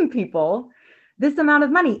charging people this amount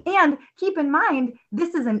of money? And keep in mind,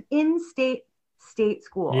 this is an in-state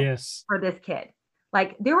school for this kid.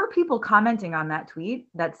 Like, there were people commenting on that tweet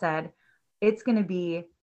that said it's going to be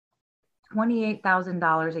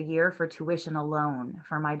 $28,000 a year for tuition alone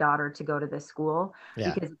for my daughter to go to this school,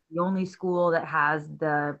 because it's the only school that has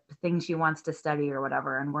the thing she wants to study or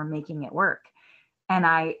whatever, and we're making it work. And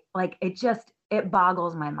it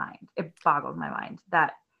boggles my mind. It boggles my mind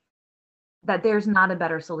that there's not a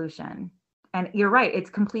better solution. And you're right, it's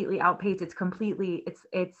completely outpaced.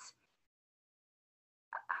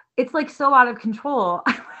 It's like so out of control.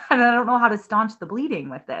 And I don't know how to staunch the bleeding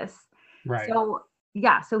with this. Right. So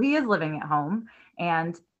he is living at home,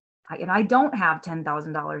 and I don't have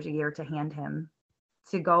 $10,000 a year to hand him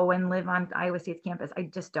to go and live on Iowa State's campus. I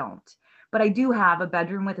just don't. But I do have a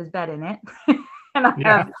bedroom with his bed in it, and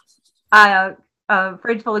I have a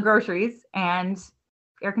fridge full of groceries and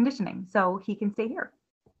air conditioning, so he can stay here.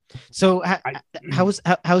 So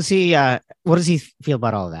how's he? What does he feel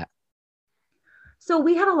about all of that? So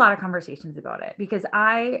we had a lot of conversations about it, because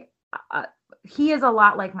he is a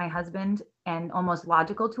lot like my husband and almost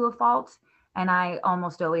logical to a fault. And I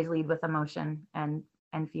almost always lead with emotion and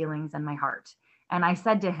feelings and my heart. And I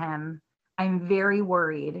said to him, I'm very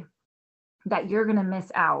worried that you're going to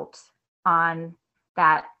miss out on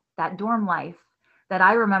that dorm life that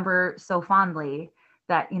I remember so fondly,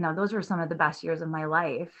 that, those were some of the best years of my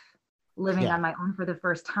life, living on my own for the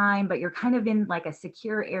first time. But you're kind of in like a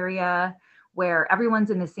secure area where everyone's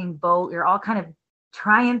in the same boat. You're all kind of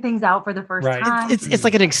trying things out for the first time. It's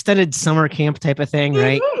like an extended summer camp type of thing,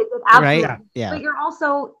 right? It is. Absolutely. Right? Yeah. But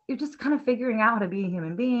you're just kind of figuring out how to be a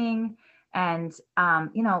human being. And,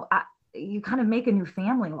 you kind of make a new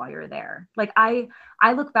family while you're there. Like I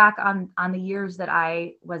look back on the years that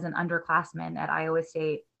I was an underclassman at Iowa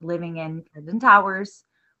State, living in Camden Towers.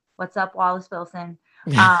 What's up, Wallace Wilson?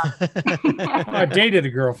 I dated a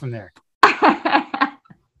girl from there.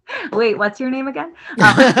 Wait, what's your name again?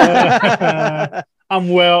 I'm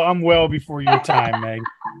well before your time, Meg.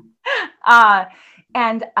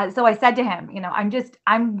 So I said to him,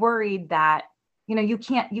 I'm worried that, you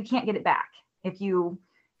can't get it back if you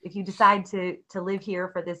decide to live here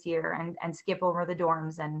for this year and skip over the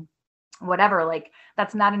dorms and whatever. Like,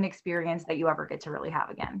 that's not an experience that you ever get to really have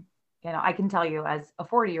again. I can tell you, as a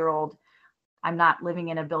 40-year-old, I'm not living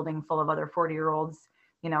in a building full of other 40-year-olds,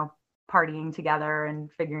 partying together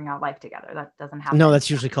and figuring out life together. That doesn't happen. No, that's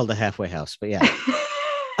usually called a halfway house, but yeah.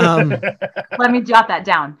 Let me jot that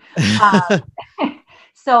down.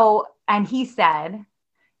 And he said,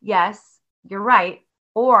 yes, you're right.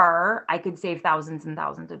 Or I could save thousands and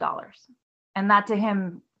thousands of dollars. And that to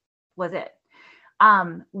him was it.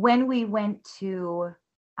 When we went to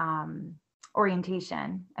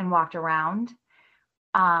orientation and walked around,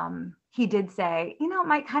 he did say,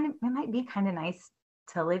 it might be kind of nice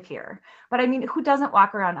to live here. But I mean, who doesn't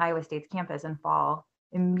walk around Iowa State's campus and fall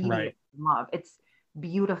immediately in love? It's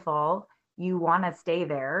beautiful. You want to stay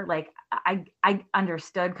there. Like, I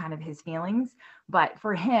understood kind of his feelings, but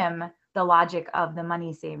for him, the logic of the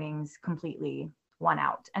money savings completely won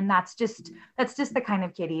out. And that's just the kind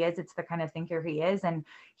of kid he is. It's the kind of thinker he is. And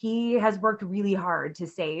he has worked really hard to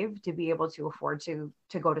save, to be able to afford to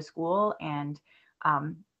go to school. And,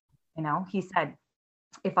 he said,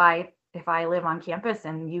 if I live on campus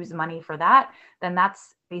and use money for that, then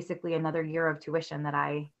that's basically another year of tuition that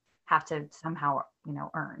I have to somehow,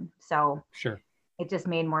 earn. So sure, it just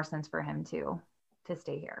made more sense for him to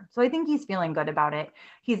stay here. So I think he's feeling good about it.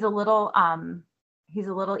 He's a little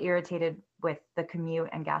irritated with the commute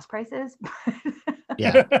and gas prices.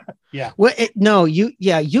 Yeah. Yeah. Well,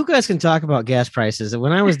 you guys can talk about gas prices.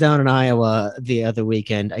 When I was down in Iowa the other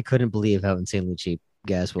weekend, I couldn't believe how insanely cheap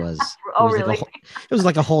gas was. Oh, really? It was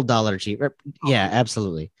like a whole $1 cheap. Yeah,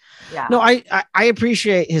 absolutely. Yeah. No, I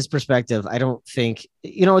appreciate his perspective. I don't think,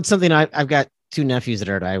 it's something I've got 2 nephews that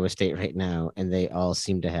are at Iowa State right now, and they all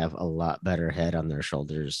seem to have a lot better head on their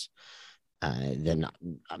shoulders than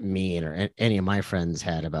me or any of my friends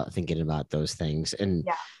had about thinking about those things. And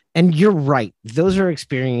you're right. Those are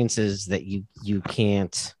experiences that you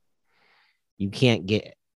can't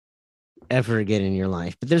get ever again in your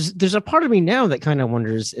life. But there's a part of me now that kind of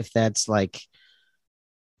wonders if that's like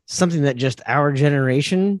something that just our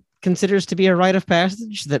generation considers to be a rite of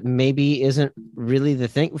passage that maybe isn't really the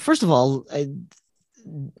thing. First of all,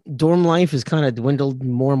 dorm life has kind of dwindled.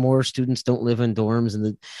 More and more students don't live in dorms,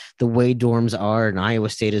 and the way dorms are, and Iowa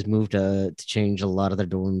State has moved to change a lot of their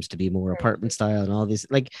dorms to be more apartment style, and all these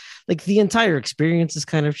like the entire experience has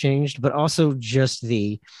kind of changed, but also just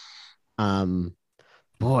the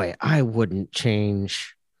boy, I wouldn't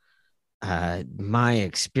change my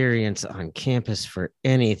experience on campus for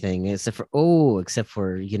anything except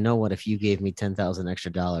for you know what, if you gave me $10,000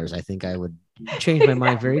 extra, I think I would change my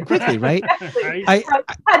mind very quickly, right?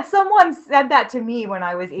 Had someone said that to me when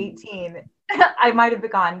I was 18, I might have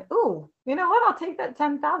gone, ooh, you know what, I'll take that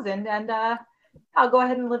 10,000 and I'll go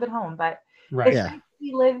ahead and live at home. But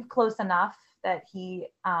we live close enough that he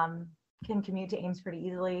can commute to Ames pretty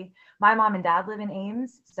easily. My mom and dad live in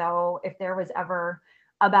Ames, so if there was ever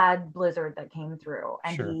a bad blizzard that came through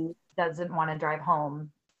and he doesn't want to drive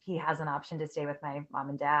home, he has an option to stay with my mom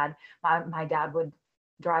and dad. My dad would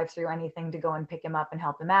drive through anything to go and pick him up and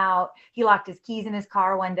help him out. He locked his keys in his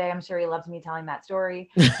car one day. I'm sure he loves me telling that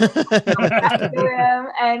story. And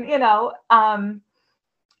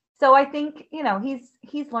so I think,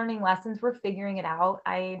 he's learning lessons. We're figuring it out.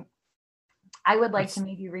 I would like to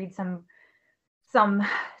maybe read some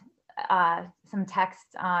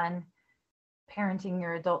texts on parenting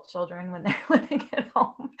your adult children when they get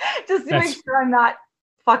home, just to make sure I'm not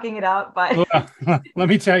fucking it up. But let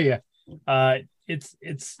me tell you, it's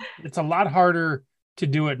a lot harder to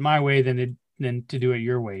do it my way than to do it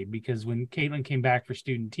your way, because when Caitlin came back for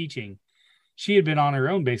student teaching, she had been on her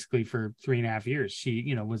own basically for 3.5 years.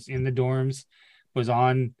 She, was in the dorms, was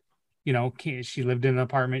on, she lived in an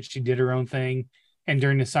apartment. She did her own thing. And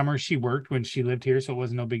during the summer she worked when she lived here. So it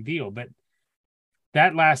wasn't no big deal. But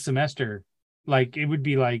that last semester, like it would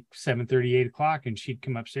be like 7:30, 8 o'clock, and she'd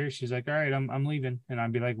come upstairs. She's like, all right, I'm leaving. And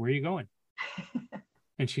I'd be like, where are you going?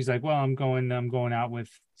 And she's like, well, I'm going out with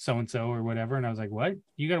so-and-so or whatever. And I was like, what?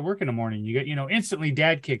 You got to work in the morning. You got, instantly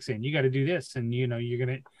dad kicks in. You got to do this. And, you're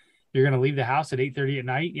going to leave the house at 8:30 at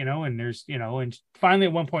night, and there's, and finally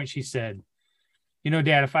at one point she said,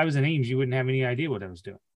 Dad, if I was in Ames, you wouldn't have any idea what I was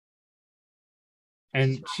doing.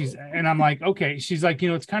 And I'm like, okay. She's like,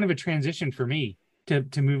 it's kind of a transition for me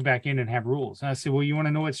to move back in and have rules. And I said, well, you want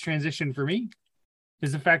to know what's transition for me?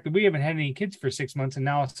 Is the fact that we haven't had any kids for 6 months, and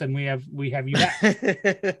now all of a sudden we have you back.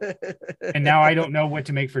 And now I don't know what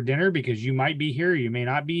to make for dinner because you might be here, you may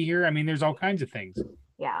not be here. I mean, there's all kinds of things.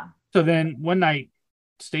 Yeah. So then one night,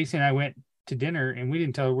 Stacy and I went to dinner, and we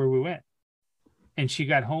didn't tell her where we went. And she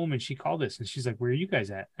got home and she called us, and she's like, where are you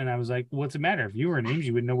guys at? And I was like, what's the matter? If you were in Ames,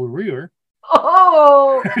 you wouldn't know where we were.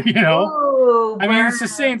 Oh, oh, I mean, it's the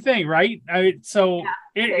same thing, right? It's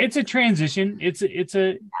a transition.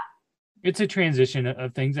 It's a transition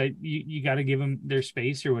of things that you got to give them their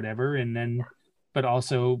space or whatever. And then, but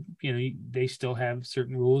also, they still have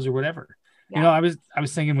certain rules or whatever. Yeah. I was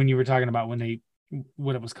thinking when you were talking about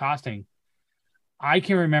what it was costing, I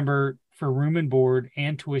can remember for room and board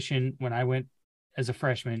and tuition when I went as a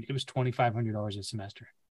freshman, it was $2,500 a semester.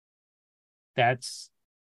 That's,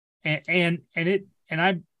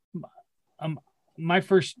 my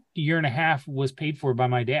first year and a half was paid for by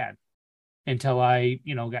my dad until I,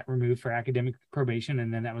 got removed for academic probation.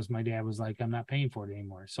 And then that was, my dad was like, I'm not paying for it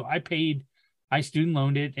anymore. So I student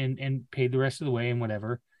loaned it and paid the rest of the way and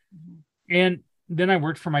whatever. Mm-hmm. And then I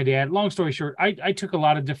worked for my dad. Long story short, I took a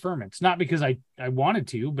lot of deferments, not because I wanted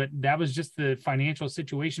to, but that was just the financial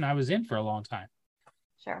situation I was in for a long time.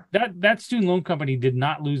 Sure. That student loan company did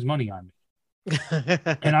not lose money on me.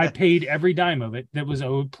 And I paid every dime of it that was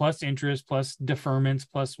owed, plus interest, plus deferments,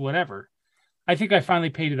 plus whatever. I think I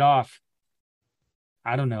finally paid it off,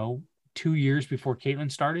 I don't know, 2 years before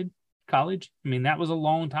Caitlin started college. I mean, that was a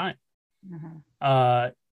long time. Mm-hmm.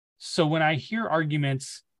 So when I hear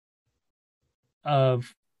arguments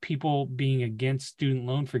of people being against student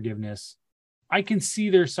loan forgiveness, I can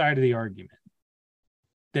see their side of the argument,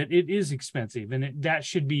 that it is expensive and that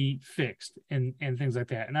should be fixed and things like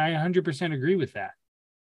that. And I 100% agree with that.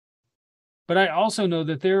 But I also know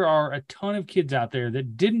that there are a ton of kids out there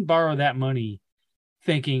that didn't borrow that money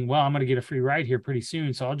thinking, well, I'm going to get a free ride here pretty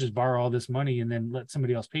soon, so I'll just borrow all this money and then let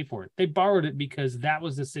somebody else pay for it. They borrowed it because that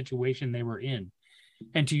was the situation they were in.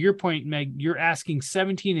 And to your point, Meg, you're asking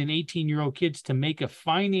 17 and 18-year-old kids to make a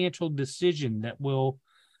financial decision that will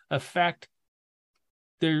affect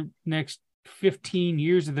their next 15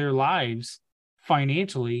 years of their lives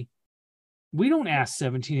financially. We don't ask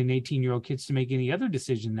 17 and 18-year-old kids to make any other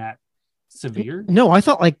decision that severe. No, I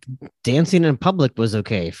thought like dancing in public was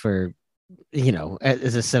okay for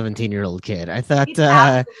as a 17-year-old kid. I thought,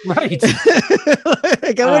 Right.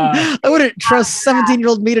 like I wouldn't trust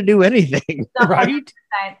 17-year-old me to do anything. Right.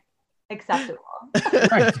 Acceptable.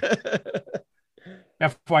 Right.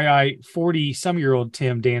 FYI, 40-some-year-old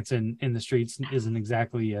Tim dancing in the streets isn't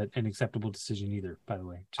exactly an acceptable decision either, by the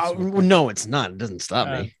way. No, it's not. It doesn't stop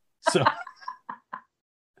me. So,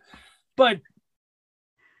 but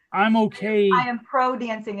I'm okay. I am pro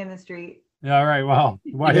dancing in the street. All right. Well,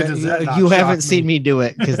 why does that not you shock haven't seen me me do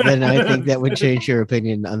it, because then I think that would change your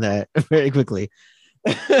opinion on that very quickly.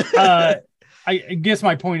 I guess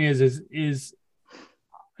my point is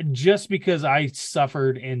just because I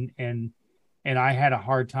suffered and I had a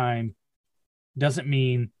hard time doesn't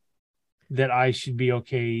mean that I should be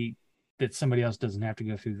okay that somebody else doesn't have to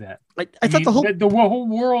go through that. I thought the whole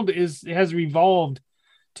world has evolved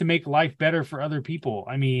to make life better for other people.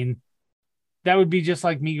 I mean, that would be just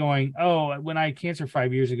like me going, oh, when I had cancer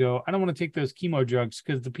 5 years ago, I don't want to take those chemo drugs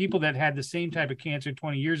because the people that had the same type of cancer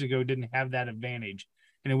 20 years ago didn't have that advantage,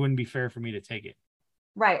 and it wouldn't be fair for me to take it.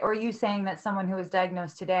 Right. Or you saying that someone who is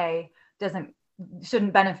diagnosed today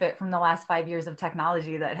shouldn't benefit from the last 5 years of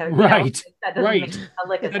technology that have right. That doesn't right. Make a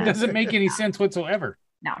lick of that sense. Doesn't make any sense whatsoever.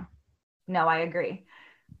 No, I agree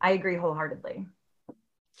wholeheartedly.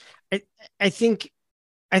 I think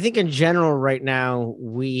in general right now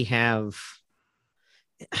we have,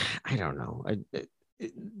 I don't know,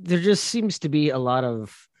 there just seems to be a lot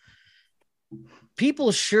of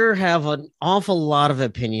people sure have an awful lot of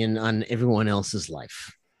opinion on everyone else's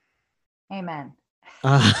life. Amen.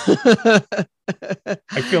 I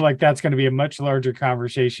feel like that's going to be a much larger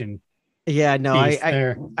conversation. Yeah, no,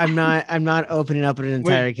 I'm not opening up an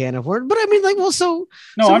entire can of worms, but I mean, like, well,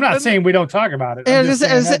 I'm not saying we don't talk about it.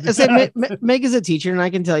 Meg is a teacher, and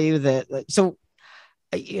I can tell you that. So,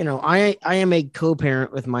 I am a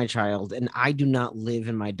co-parent with my child, and I do not live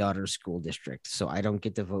in my daughter's school district, so I don't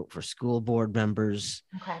get to vote for school board members.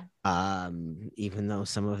 Okay. Even though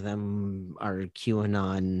some of them are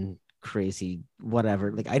QAnon crazy,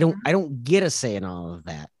 whatever. Like, I don't get a say in all of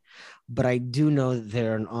that. But I do know that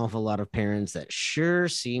there are an awful lot of parents that sure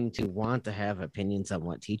seem to want to have opinions on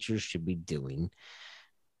what teachers should be doing.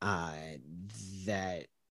 That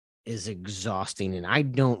is exhausting. And I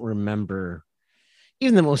don't remember,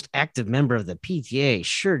 even the most active member of the PTA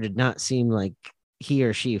sure did not seem like he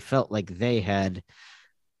or she felt like they had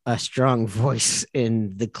a strong voice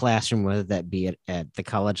in the classroom, whether that be at the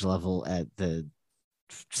college level, at the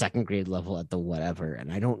second grade level, at the whatever.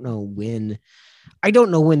 And I don't know when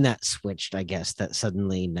that switched, I guess, that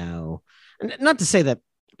suddenly now, and not to say that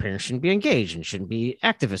parents shouldn't be engaged and shouldn't be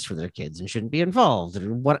activists for their kids and shouldn't be involved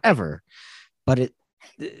or whatever, but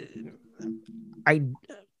I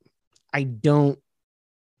don't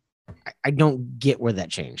get where that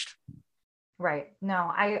changed. Right. No,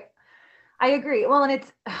 I agree. Well, and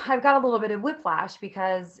I've got a little bit of whiplash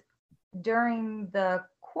because during the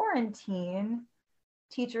quarantine,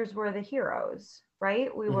 teachers were the heroes,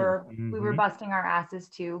 right? We were busting our asses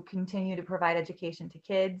to continue to provide education to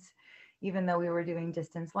kids, even though we were doing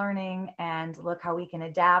distance learning, and look how we can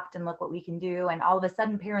adapt and look what we can do. And all of a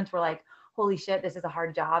sudden parents were like, holy shit, this is a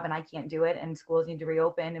hard job and I can't do it. And schools need to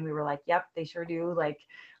reopen. And we were like, yep, they sure do. Like,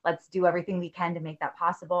 let's do everything we can to make that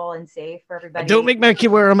possible and safe for everybody. Don't make my kid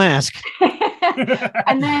wear a mask.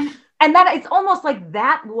 and then it's almost like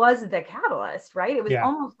that was the catalyst, right? It was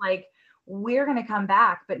almost like, we're going to come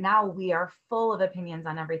back, but now we are full of opinions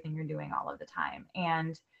on everything you're doing all of the time.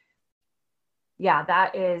 And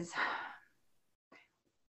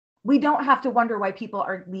we don't have to wonder why people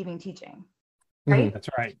are leaving teaching, right? That's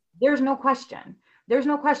right. There's no question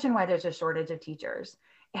why there's a shortage of teachers.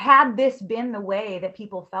 Had this been the way that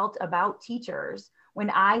people felt about teachers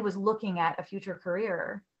when I was looking at a future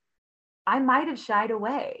career, I might have shied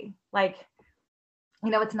away. Like,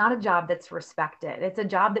 it's not a job that's respected. It's a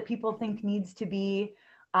job that people think needs to be,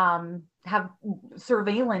 have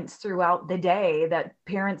surveillance throughout the day, that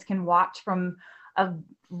parents can watch from a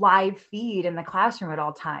live feed in the classroom at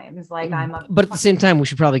all times. Like but at the same time, we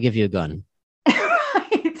should probably give you a gun.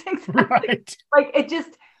 Right, exactly. Right. Like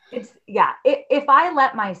if I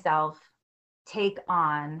let myself take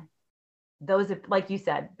on those, like you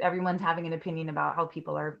said, everyone's having an opinion about how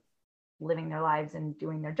people are living their lives and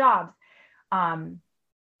doing their jobs. I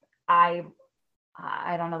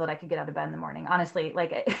don't know that I could get out of bed in the morning, honestly.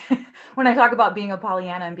 Like when I talk about being a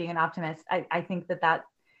Pollyanna and being an optimist, I think that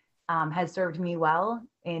has served me well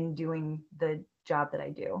in doing the job that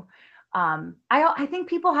I do. I think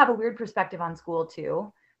people have a weird perspective on school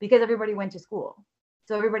too, because everybody went to school.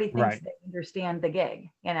 So everybody thinks they understand the gig,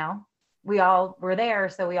 we all were there.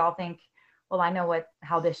 So we all think, well, I know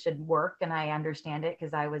how this should work and I understand it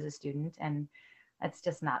because I was a student, and that's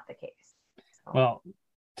just not the case. So. Well,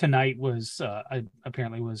 tonight was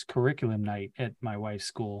apparently was curriculum night at my wife's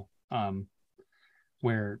school,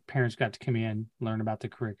 where parents got to come in, learn about the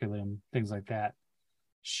curriculum, things like that.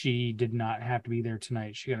 She did not have to be there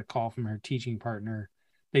tonight. She got a call from her teaching partner.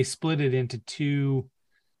 They split it into 2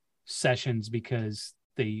 sessions because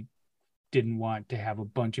they didn't want to have a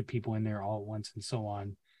bunch of people in there all at once and so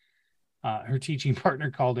on. Her teaching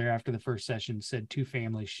partner called her after the first session, said 2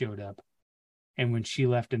 families showed up. And when she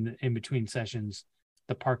left in between sessions,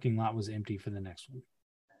 the parking lot was empty for the next one.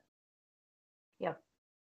 Yep.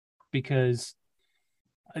 Because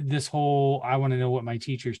this whole, I want to know what my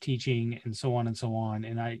teacher's teaching and so on and so on.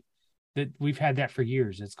 And we've had that for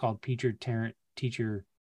years. It's called teacher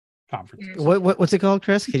conferences. What's it called,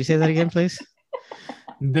 Chris? Can you say that again, please?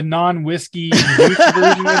 The non-whiskey induced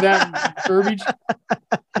version of that verbiage.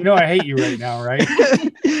 You know, I hate you right now, right?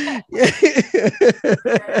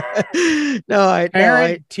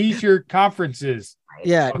 Parent teacher conferences.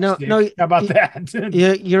 Yeah, no. How about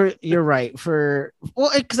that? You're right.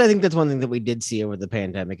 Because I think that's one thing that we did see over the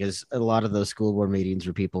pandemic is a lot of those school board meetings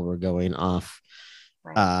where people were going off.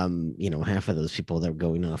 Right. Half of those people that were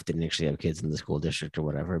going off didn't actually have kids in the school district or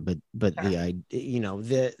whatever. But sure.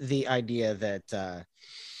 the idea that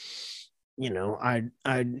I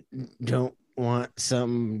don't want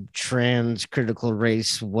some trans critical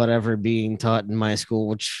race whatever being taught in my school,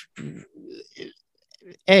 which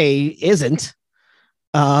A isn't.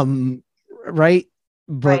 Right.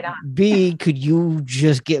 But right B, could you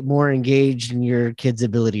just get more engaged in your kids'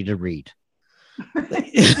 ability to read?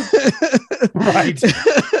 Right.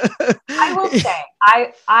 I will say,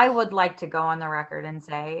 I would like to go on the record and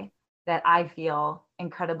say that I feel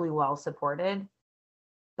incredibly well supported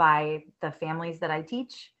by the families that I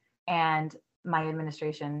teach and my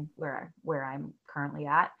administration where I'm currently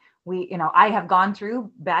at. I have gone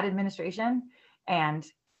through bad administration, and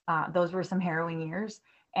those were some harrowing years,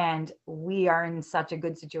 and we are in such a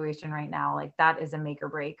good situation right now. Like, that is a make or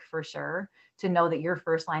break for sure, to know that your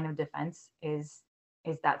first line of defense is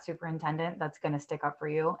that superintendent that's going to stick up for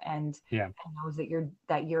you and knows that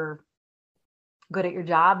you're good at your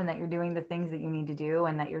job and that you're doing the things that you need to do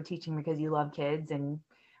and that you're teaching because you love kids. And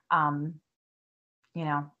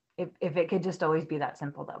if it could just always be that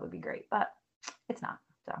simple, that would be great, but it's not.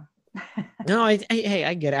 So no, I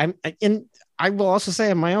get it. And I will also say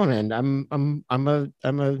on my own end, I'm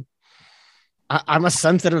a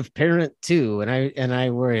sensitive parent too, and I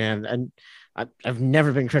worry, and I've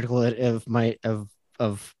never been critical of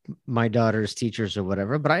my daughter's teachers or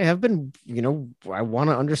whatever, but I have been, I want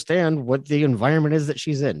to understand what the environment is that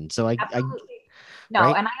she's in. So right? And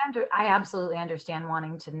I absolutely understand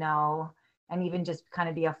wanting to know and even just kind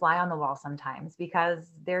of be a fly on the wall sometimes,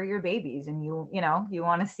 because they're your babies and you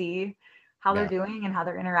want to see how they're doing and how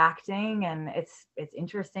they're interacting. And it's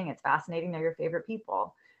interesting. It's fascinating. They're your favorite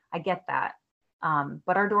people. I get that.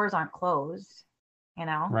 But our doors aren't closed,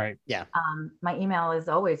 Right. Yeah. My email is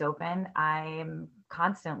always open. I'm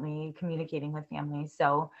constantly communicating with families.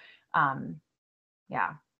 So,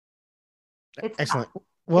 yeah. It's excellent.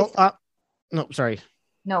 Well, no, sorry.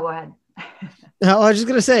 No, go ahead. No, I was just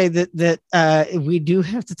going to say that we do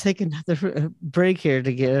have to take another break here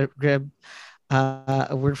to grab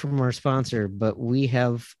a word from our sponsor, but we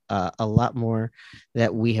have a lot more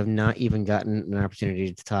that we have not even gotten an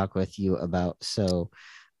opportunity to talk with you about. So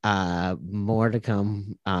more to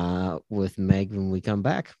come with Meg when we come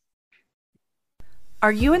back.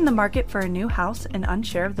 Are you in the market for a new house and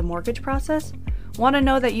unsure of the mortgage process? Want to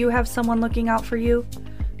know that you have someone looking out for you?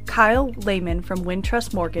 Kyle Lehman from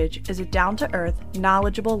Wintrust Mortgage is a down-to-earth,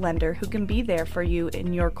 knowledgeable lender who can be there for you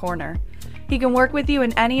in your corner. He can work with you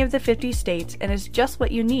in any of the 50 states and is just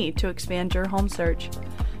what you need to expand your home search.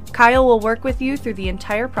 Kyle will work with you through the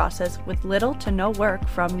entire process with little to no work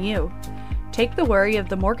from you. Take the worry of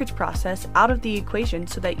the mortgage process out of the equation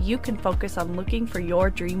so that you can focus on looking for your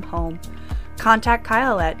dream home. Contact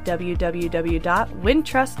Kyle at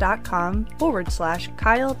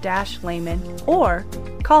www.wintrust.com/Kyle-Lehman or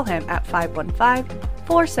call him at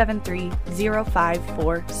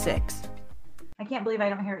 515-473-0546. I can't believe I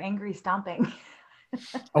don't hear angry stomping.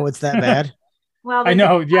 Oh, it's that bad? Well, I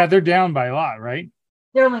know. Yeah, they're down by a lot, right?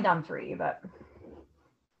 They're only down 3, but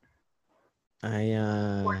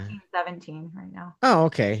 14-17 right now. Oh,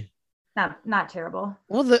 okay. Not terrible.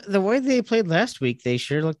 Well, the way they played last week, they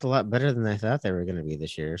sure looked a lot better than I thought they were going to be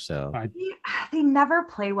this year. So they never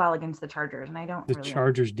play well against the Chargers, and I don't. The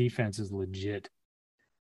Chargers' defense is legit.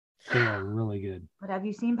 They are really good. But have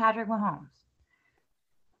you seen Patrick Mahomes?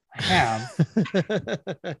 I have.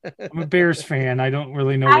 I'm a Bears fan. I don't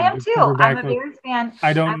really know I what am good too. quarterback I'm a Bears fan.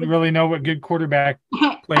 I don't really know what good quarterback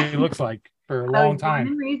play looks like for a I long was born time.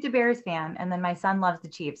 and raised a Bears fan, and then my son loves the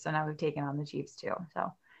Chiefs, so now we've taken on the Chiefs too.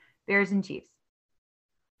 So Bears and Chiefs.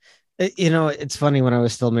 It's funny, when I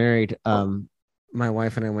was still married, my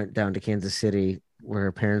wife and I went down to Kansas City where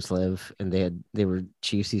her parents live, and they were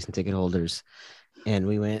Chiefs season ticket holders. And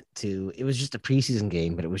we went to, it was just a preseason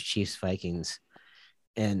game, but it was Chiefs Vikings.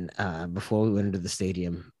 And before we went into the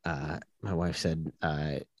stadium, my wife said,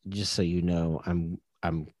 just so you know, I'm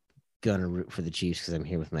gonna root for the Chiefs because I'm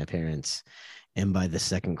here with my parents. And by the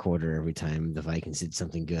second quarter, every time the Vikings did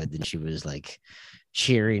something good, then she was like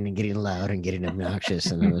cheering and getting loud and getting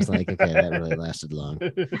obnoxious. And I was like, okay, that really lasted long.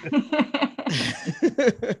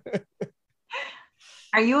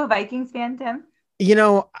 Are you a Vikings fan, Tim?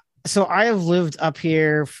 So I have lived up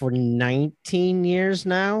here for 19 years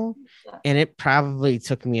now, and it probably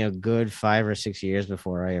took me a good 5 or 6 years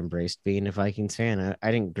before I embraced being a Vikings fan.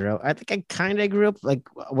 I didn't grow. I think I kind of grew up like,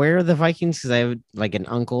 where are the Vikings? Because I have like an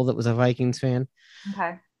uncle that was a Vikings fan.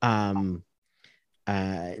 Okay.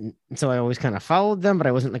 So I always kind of followed them, but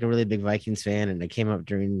I wasn't like a really big Vikings fan. And I came up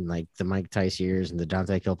during like the Mike Tice years and the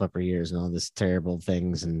Dante Culpepper years and all this terrible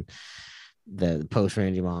things and the post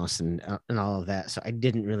Randy Moss and all of that. So I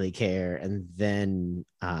didn't really care. And then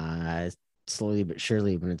slowly but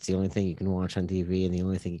surely, when it's the only thing you can watch on TV and the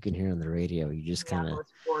only thing you can hear on the radio, you just kind of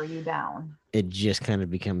bore you down. It just kind of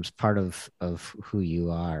becomes part of who you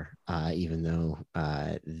are, even though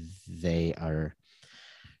they are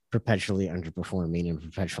perpetually underperforming and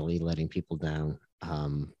perpetually letting people down.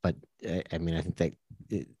 But I mean, I think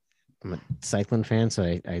that I'm a Cyclone fan, so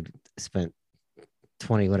I spent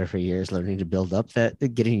 20 whatever years learning to build up that,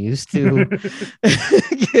 getting used to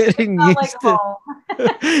getting used to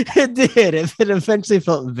it did. It eventually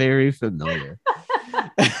felt very familiar.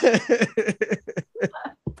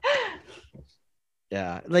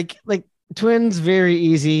 Yeah, like Twins, very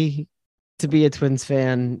easy to be a Twins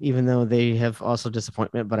fan, even though they have also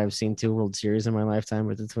disappointment, but I've seen 2 World Series in my lifetime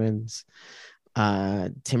with the Twins.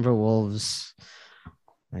 Timberwolves,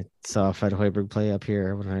 I saw Fred Hoiberg play up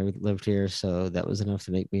here when I lived here, so that was enough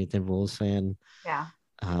to make me a Timberwolves fan. Yeah.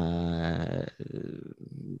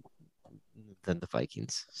 Than the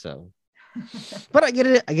Vikings. So, but I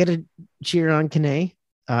get to cheer on Kane.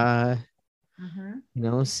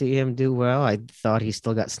 See him do well. I thought he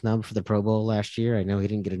still got snubbed for the Pro Bowl last year. I know he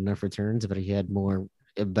didn't get enough returns, but he had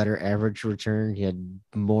a better average return. He had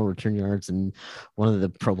more return yards than one of the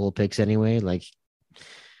Pro Bowl picks anyway. Like,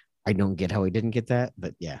 I don't get how he didn't get that,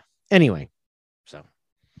 but yeah. Anyway, so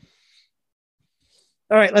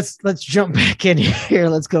all right, let's jump back in here.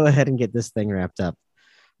 Let's go ahead and get this thing wrapped up.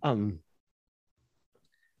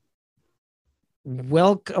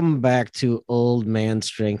 Welcome back to Old Man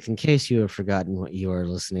Strength. In case you have forgotten what you are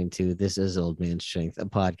listening to, this is Old Man Strength, a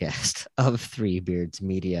podcast of Three Beards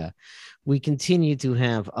Media. We continue to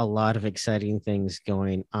have a lot of exciting things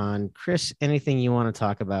going on. Chris, anything you want to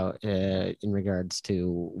talk about in regards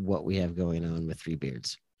to what we have going on with Three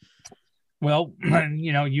Beards? Well,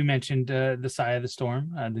 you mentioned the Sigh of the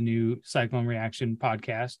Storm, the new Cyclone Reaction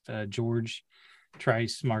podcast. George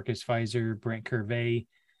Trice, Marcus Pfizer, Brent Curvey.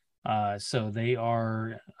 So they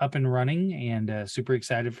are up and running and super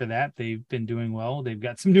excited for that. They've been doing well. They've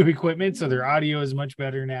got some new equipment, so their audio is much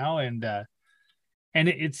better now, and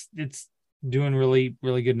it's doing really,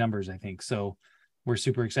 really good numbers, I think. So we're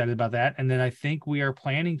super excited about that. And then I think we are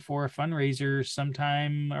planning for a fundraiser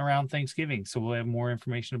sometime around Thanksgiving. So we'll have more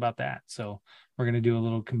information about that. So we're going to do a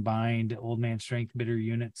little combined Old Man Strength Bitter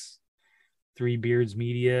Units, Three Beards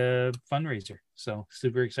Media fundraiser. So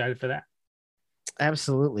super excited for that.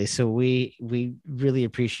 Absolutely. So we really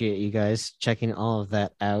appreciate you guys checking all of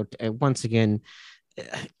that out. And once again,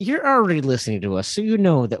 you're already listening to us, so you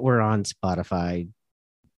know that we're on Spotify,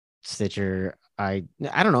 Stitcher. I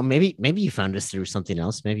don't know. Maybe you found us through something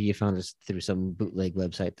else. Maybe you found us through some bootleg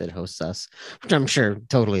website that hosts us, which I'm sure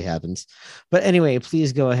totally happens. But anyway,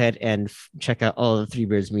 please go ahead and check out all of the Three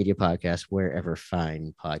Beards Media podcasts wherever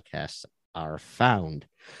fine podcasts are found.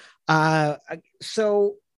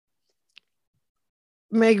 So,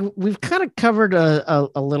 Meg, we've kind of covered a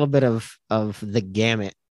little bit of the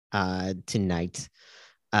gamut tonight.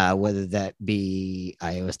 Whether that be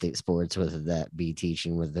Iowa State sports, whether that be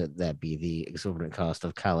teaching, whether that be the exorbitant cost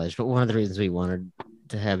of college. But one of the reasons we wanted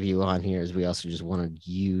to have you on here is we also just wanted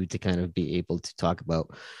you to kind of be able to talk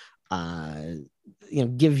about,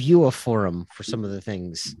 give you a forum for some of the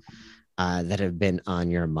things that have been on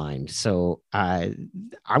your mind. So I'm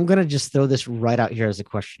going to just throw this right out here as a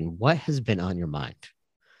question. What has been on your mind?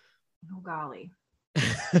 Oh, golly.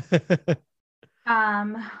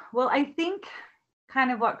 Well, I think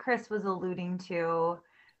kind of what Chris was alluding to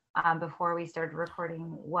before we started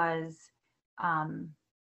recording was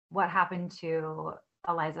what happened to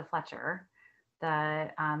Eliza Fletcher,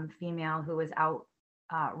 the female who was out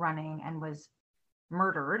running and was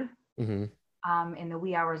murdered in the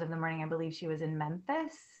wee hours of the morning. I believe she was in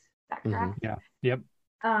Memphis. Is that correct? Yeah. Yep.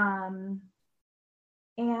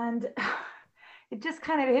 And it just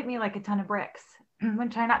kind of hit me like a ton of bricks. I'm going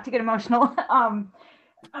to try not to get emotional.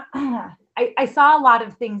 I saw a lot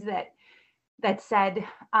of things that said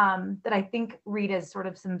that I think read as sort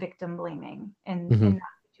of some victim blaming in that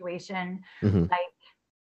situation. Like,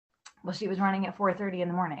 well, she was running at 4:30 in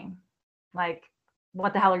the morning. Like,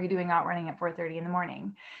 what the hell are you doing out running at 4:30 in the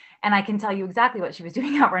morning? And I can tell you exactly what she was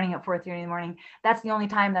doing out running at 4:30 in the morning. That's the only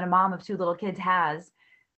time that a mom of 2 little kids has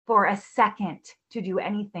for a second to do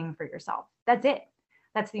anything for yourself. That's it.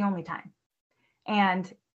 That's the only time.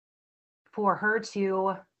 And for her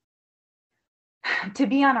to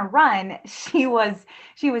be on a run, she was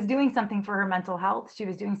doing something for her mental health. She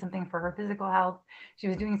was doing something for her physical health. She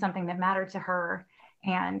was doing something that mattered to her.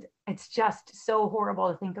 And it's just so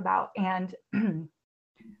horrible to think about. And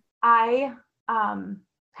I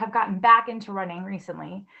have gotten back into running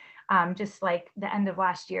recently, just like the end of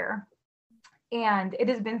last year. And it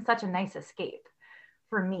has been such a nice escape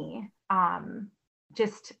for me.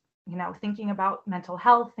 Just, thinking about mental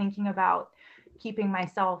health, thinking about keeping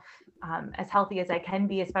myself as healthy as I can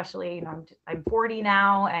be, especially, I'm 40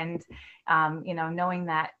 now, and, knowing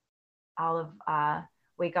that I'll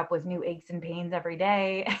wake up with new aches and pains every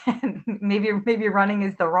day. And maybe running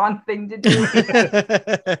is the wrong thing to do.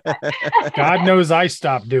 God knows I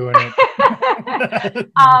stopped doing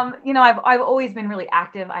it. I've always been really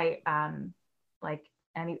active. I like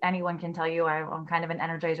anyone can tell you, I'm kind of an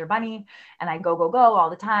Energizer bunny, and I go all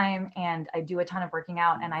the time, and I do a ton of working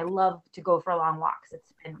out, and I love to go for long walks.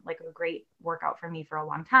 It's been like a great workout for me for a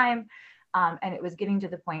long time. And it was getting to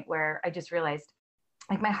the point where I just realized,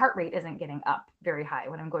 like, my heart rate isn't getting up very high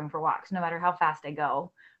when I'm going for walks, no matter how fast I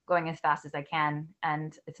go, going as fast as I can.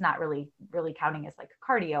 And it's not really counting as like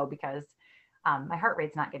cardio, because my heart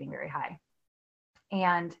rate's not getting very high.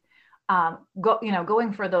 And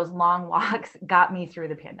going for those long walks got me through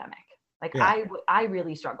the pandemic. Like, yeah. I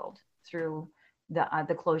really struggled through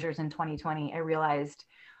the closures in 2020. I realized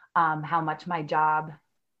how much my job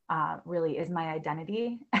really is my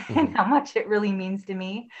identity, and how much it really means to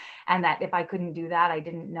me. And that if I couldn't do that, I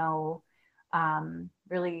didn't know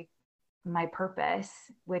really my purpose,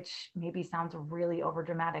 which maybe sounds really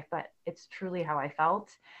overdramatic, but it's truly how I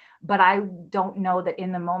felt. But I don't know that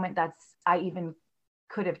in the moment I even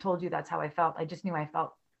could have told you that's how I felt. I just knew I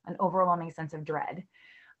felt an overwhelming sense of dread,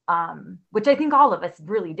 which I think all of us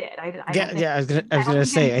really did. I was gonna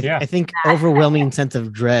say, I think overwhelming sense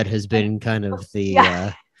of dread has been kind of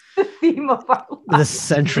the the theme of our life. The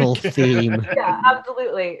central theme. Yeah,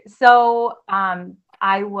 absolutely. So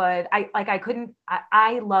I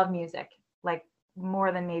love music, like,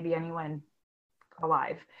 more than maybe anyone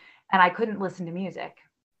alive, and I couldn't listen to music.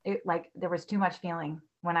 There was too much feeling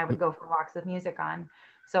when I would go for walks with music on.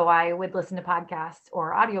 So I would listen to podcasts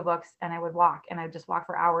or audiobooks, and I would walk, and I would just walk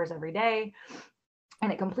for hours every day.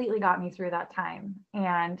 And it completely got me through that time.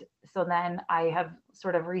 And so then I have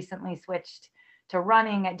sort of recently switched to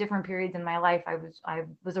running at different periods in my life. I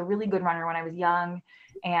was a really good runner when I was young,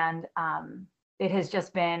 and it has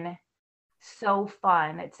just been so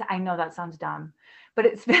fun. I know that sounds dumb, but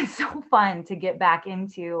it's been so fun to get back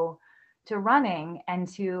into running and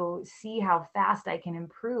to see how fast I can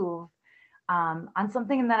improve on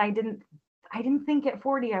something that I didn't think at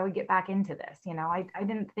 40 I would get back into this. I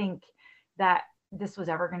didn't think that this was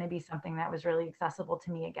ever going to be something that was really accessible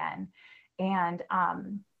to me again. And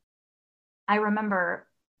I remember,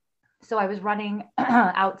 so I was running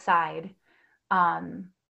outside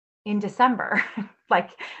in December.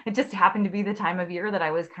 Like, it just happened to be the time of year that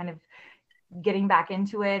I was kind of getting back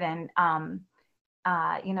into it. And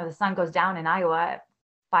the sun goes down in Iowa at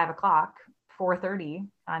 5 o'clock, 4:30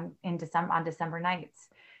 on December nights.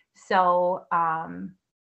 So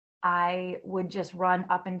I would just run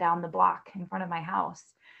up and down the block in front of my house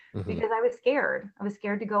because I was scared. I was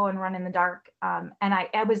scared to go and run in the dark. And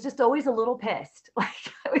I was just always a little pissed. Like,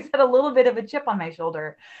 I always had a little bit of a chip on my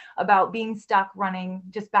shoulder about being stuck running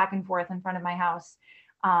just back and forth in front of my house.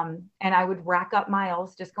 And I would rack up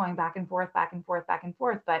miles just going back and forth.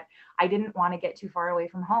 But I didn't want to get too far away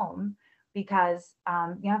from home because,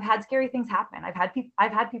 I've had scary things happen. I've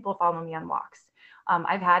had people follow me on walks.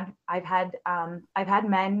 I've had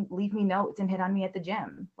men leave me notes and hit on me at the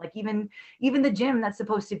gym. Like, even the gym that's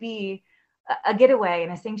supposed to be a getaway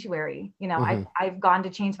and a sanctuary. You know, Mhm. I've gone to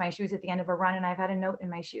change my shoes at the end of a run, and I've had a note in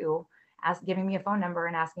my shoe giving me a phone number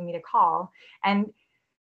and asking me to call. And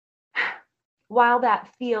while that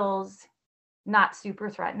feels not super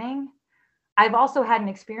threatening, I've also had an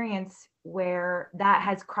experience where that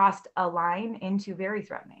has crossed a line into very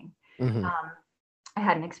threatening. Mhm. I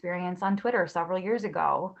had an experience on Twitter several years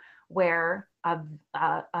ago where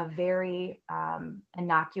a very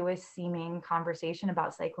innocuous seeming conversation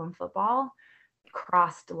about Cyclone football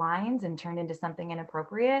crossed lines and turned into something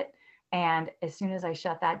inappropriate. And as soon as I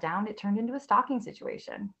shut that down, it turned into a stalking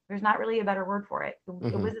situation. There's not really a better word for it. It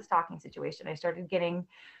Mhm. was a stalking situation. I started getting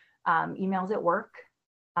emails at work.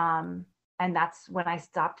 And that's when I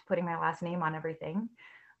stopped putting my last name on everything.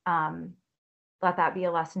 Um, Let that be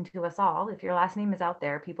a lesson to us all. If your last name is out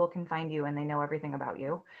there, people can find you and they know everything about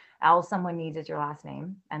you. All someone needs is your last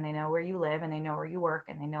name, and they know where you live, and they know where you work,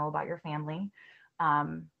 and they know about your family.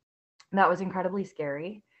 Um, that was incredibly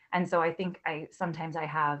scary. And so I think sometimes I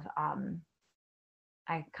have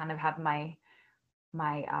I kind of have my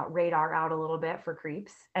radar out a little bit for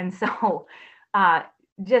creeps. And so uh,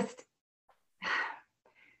 just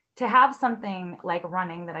to have something like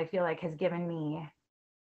running that I feel like has given me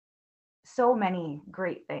so many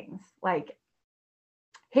great things, like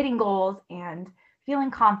hitting goals and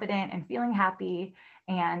feeling confident and feeling happy.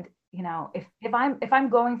 And you know, if I'm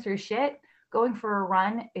going through shit, going for a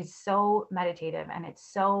run is so meditative, and it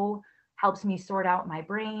so helps me sort out my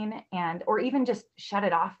brain, and or even just shut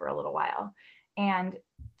it off for a little while. And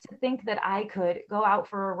to think that I could go out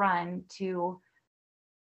for a run to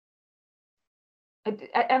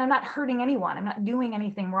and I'm not hurting anyone, I'm not doing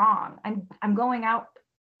anything wrong, I'm going out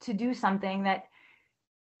to do something that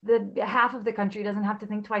the half of the country doesn't have to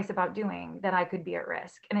think twice about doing, that I could be at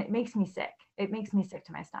risk. And it makes me sick. It makes me sick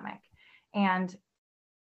to my stomach. And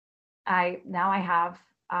I have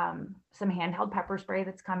some handheld pepper spray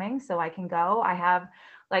that's coming, so I can go. I have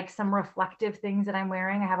like some reflective things that I'm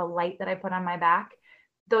wearing. I have a light that I put on my back.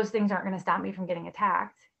 Those things aren't going to stop me from getting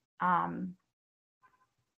attacked.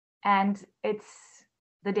 And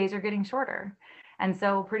the days are getting shorter. And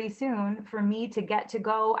so pretty soon for me to get to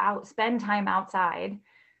go out, spend time outside,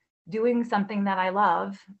 doing something that I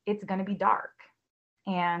love, it's going to be dark,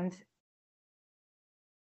 and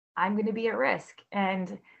I'm going to be at risk.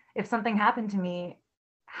 And if something happened to me,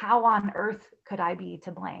 how on earth could I be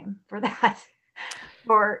to blame for that?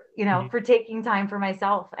 For, you know, for taking time for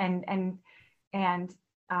myself. And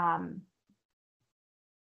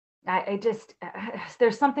I just,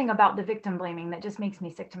 there's something about the victim blaming that just makes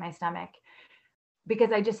me sick to my stomach,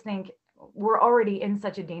 because I just think we're already in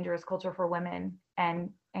such a dangerous culture for women,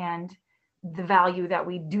 and the value that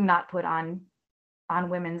we do not put on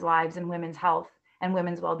women's lives and women's health and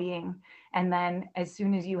women's well-being. And then as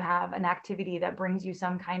soon as you have an activity that brings you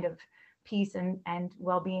some kind of peace and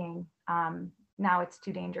well-being, now it's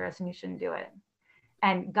too dangerous and you shouldn't do it.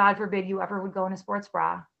 And God forbid you ever would go in a sports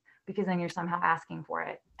bra, because then you're somehow asking for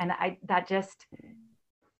it. And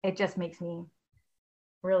it just makes me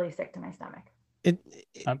really sick to my stomach.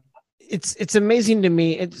 It's amazing to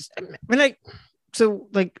me. So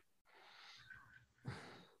like,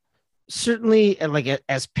 certainly, like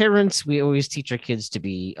as parents, we always teach our kids to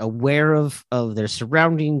be aware of their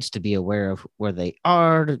surroundings, to be aware of where they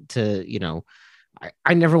are, to you know,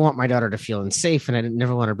 I never want my daughter to feel unsafe, and I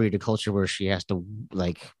never want to breed a culture where she has to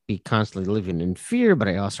like be constantly living in fear, but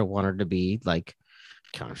I also want her to be like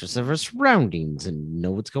conscious of her surroundings and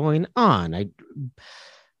know what's going on.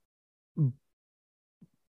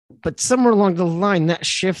 But somewhere along the line, that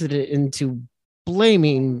shifted it into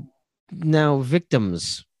blaming now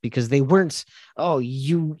victims, because they weren't, oh,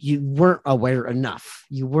 you weren't aware enough,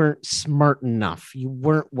 you weren't smart enough, you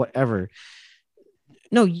weren't whatever.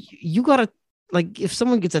 No, you gotta, like, if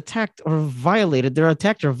someone gets attacked or violated, they're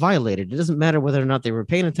attacked or violated. It doesn't matter whether or not they were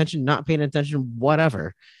paying attention, not paying attention,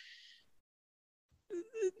 whatever.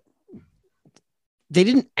 They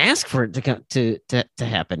didn't ask for it to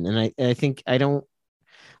happen. And I think I'll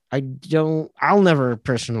never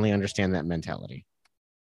personally understand that mentality.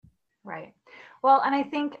 Right. Well, and I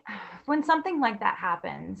think when something like that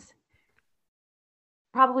happens,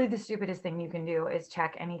 probably the stupidest thing you can do is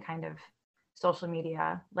check any kind of social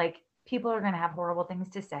media. Like, people are going to have horrible things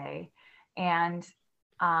to say. And,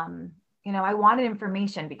 you know, I wanted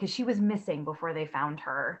information because she was missing before they found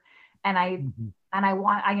her. And I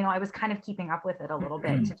was kind of keeping up with it a little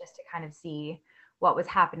bit to kind of see what was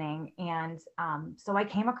happening. And so I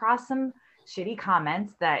came across some shitty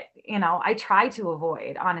comments that, you know, I try to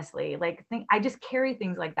avoid, honestly. Like, I just carry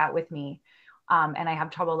things like that with me. And I have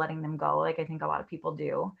trouble letting them go, like I think a lot of people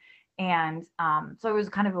do. And so I was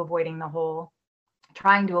kind of avoiding the whole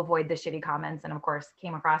trying to avoid the shitty comments, and of course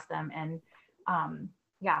came across them. And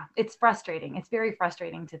yeah, it's frustrating. It's very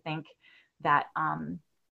frustrating to think that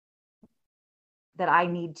that I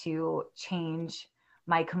need to change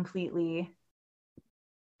my completely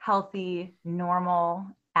healthy, normal,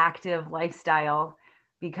 active lifestyle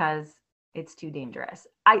because it's too dangerous.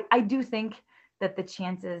 I do think that the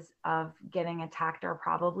chances of getting attacked are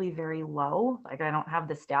probably very low. Like, I don't have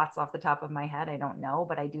the stats off the top of my head. I don't know,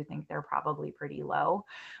 but I do think they're probably pretty low.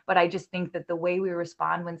 But I just think that the way we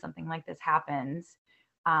respond when something like this happens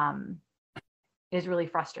is really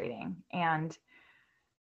frustrating. And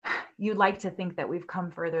you'd like to think that we've come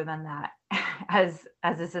further than that as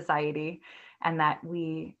a society, and that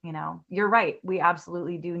we, you know, you're right. We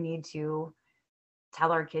absolutely do need to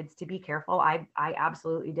tell our kids to be careful. I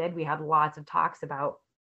absolutely did. We had lots of talks about,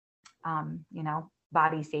 you know,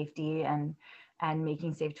 body safety and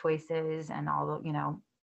making safe choices, and all the, you know,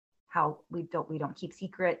 how we don't keep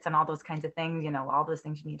secrets and all those kinds of things, you know, all those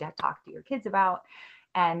things you need to talk to your kids about.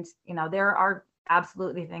 And, you know, there are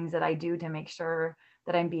absolutely things that I do to make sure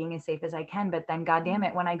that I'm being as safe as I can. But then, God damn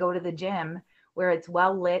it, when I go to the gym where it's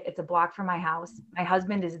well lit, it's a block from my house, my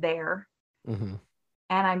husband is there, and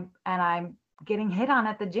I'm getting hit on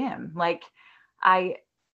at the gym. Like,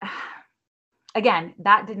 again,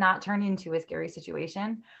 that did not turn into a scary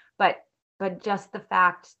situation, but just the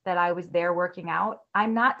fact that I was there working out,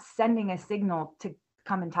 I'm not sending a signal to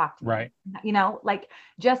come and talk to me. Right. You know, like,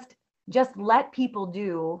 just let people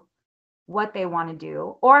do what they want to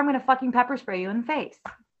do, or I'm going to fucking pepper spray you in the face.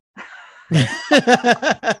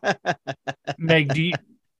 Meg, do you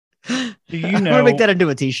I know? want to make that into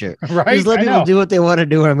a t-shirt. Right? Just let I people know. do what they want to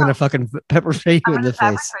do, or I'm going to fucking pepper spray you in the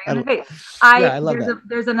face. I love that.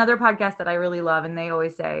 There's another podcast that I really love, and they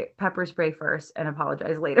always say pepper spray first and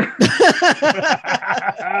apologize later.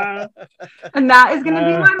 And that is going to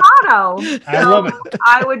be my motto. So I love it.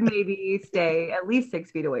 I would maybe stay at least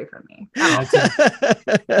 6 feet away from me.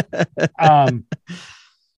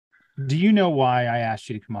 Do you know why I asked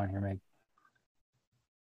you to come on here, Meg?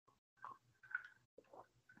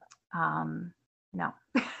 No.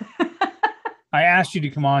 I asked you to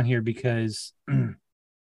come on here because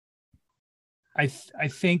I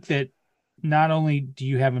think that not only do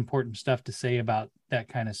you have important stuff to say about that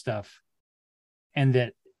kind of stuff, and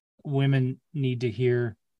that women need to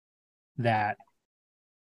hear that,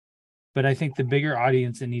 but I think the bigger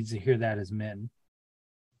audience that needs to hear that is men,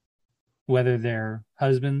 whether they're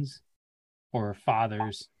husbands or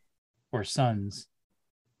fathers or sons,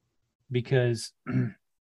 because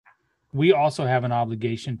we also have an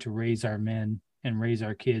obligation to raise our men and raise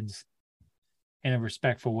our kids in a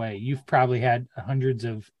respectful way. You've probably had hundreds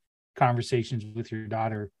of conversations with your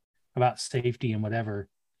daughter about safety and whatever.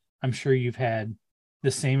 I'm sure you've had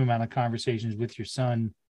the same amount of conversations with your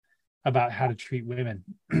son about how to treat women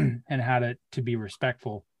and how to be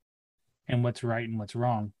respectful and what's right and what's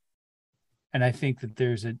wrong. And I think that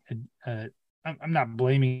there's I'm not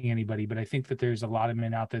blaming anybody, but I think that there's a lot of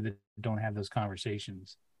men out there that don't have those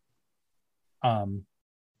conversations. And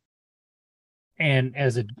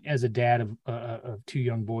as a dad of two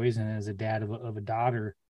young boys, and as a dad of a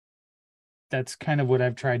daughter, that's kind of what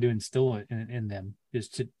I've tried to instill in them, is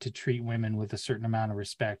to treat women with a certain amount of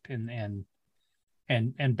respect and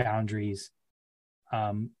boundaries.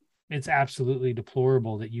 It's absolutely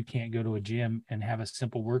deplorable that you can't go to a gym and have a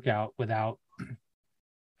simple workout without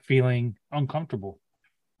feeling uncomfortable.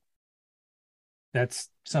 That's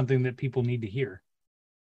something that people need to hear.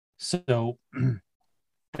 So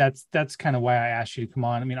that's kind of why I asked you to come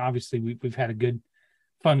on. I mean, obviously we've had a good,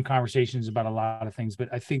 fun conversations about a lot of things, but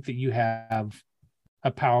I think that you have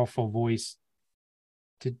a powerful voice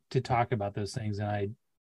to talk about those things. And I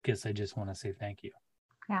guess I just want to say thank you.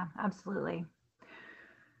 Yeah, absolutely.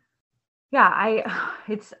 Yeah,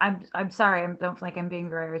 I'm sorry. I don't feel like I'm being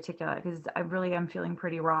very articulate, because I really am feeling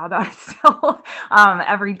pretty raw about it still.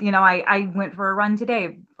 I went for a run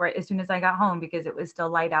today right as soon as I got home, because it was still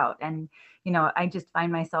light out. And, you know, I just find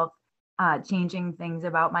myself changing things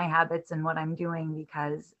about my habits and what I'm doing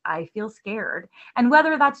because I feel scared. And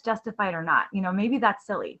whether that's justified or not, you know, maybe that's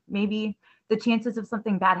silly. Maybe the chances of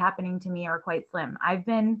something bad happening to me are quite slim. I've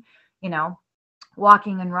been, you know,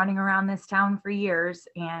 walking and running around this town for years,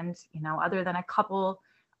 and, you know, other than a couple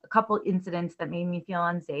incidents that made me feel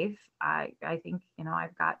unsafe, I think, you know,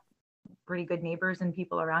 I've got pretty good neighbors and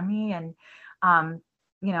people around me, and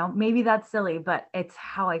you know, maybe that's silly, but it's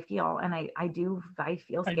how I feel, and I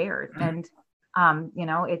feel scared. And you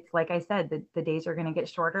know, it's like I said, the days are going to get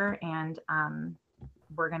shorter, and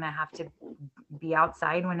we're going to have to be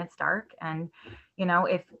outside when it's dark. And, you know,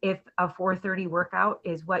 if a 4:30 workout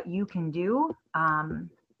is what you can do,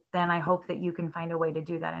 then I hope that you can find a way to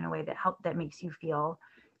do that in a way that makes you feel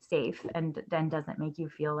safe and then doesn't make you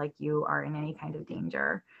feel like you are in any kind of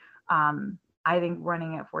danger. I think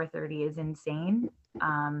running at 4:30 is insane,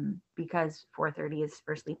 because 4:30 is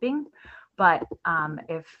for sleeping. But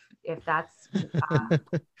if that's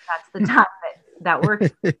the time that works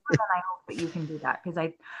for you, then I hope that you can do that,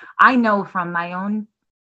 because I know from my own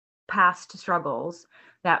past struggles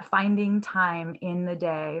that finding time in the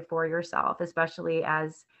day for yourself, especially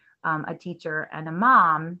as a teacher and a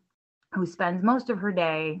mom who spends most of her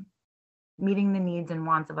day meeting the needs and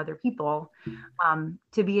wants of other people,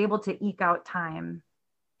 to be able to eke out time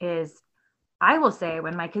is, I will say,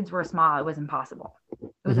 when my kids were small, it was impossible.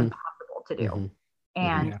 It was impossible to do. Mm-hmm.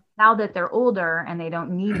 And now that they're older and they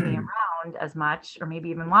don't need me around as much, or maybe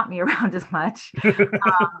even want me around as much,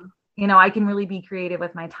 I can really be creative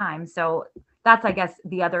with my time. So that's, I guess,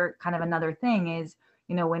 the other kind of another thing is,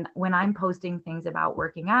 when I'm posting things about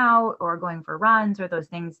working out or going for runs or those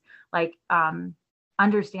things, like,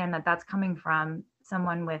 understand that that's coming from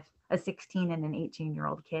someone with a 16 and an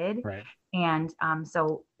 18-year-old kid. Right. And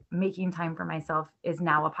so making time for myself is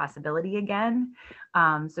now a possibility again.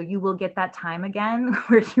 So you will get that time again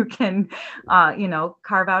where you can,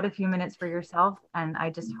 carve out a few minutes for yourself. And I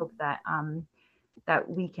just hope that that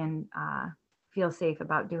we can feel safe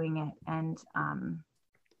about doing it, and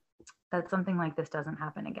that something like this doesn't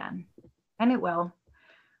happen again. And it will.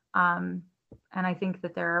 And I think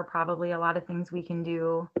that there are probably a lot of things we can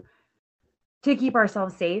do to keep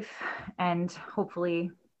ourselves safe and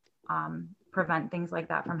hopefully prevent things like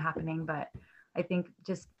that from happening. But I think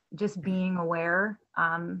just being aware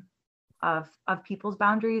of people's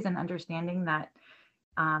boundaries and understanding that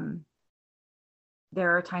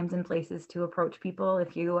there are times and places to approach people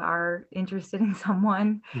if you are interested in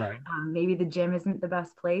someone. Right. Maybe the gym isn't the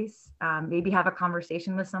best place. Maybe have a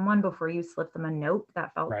conversation with someone before you slip them a note.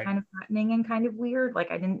 That felt kind of threatening and kind of weird. Like,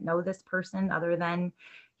 I didn't know this person other than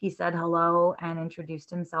he said hello and introduced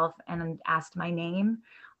himself and asked my name.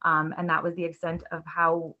 And that was the extent of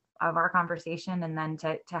our conversation. And then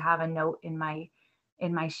to have a note in my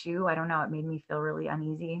shoe, I don't know, it made me feel really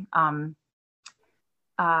uneasy.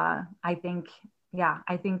 I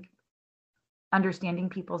think understanding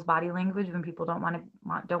people's body language when people don't want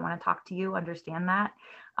to talk to you, understand that.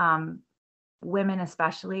 Women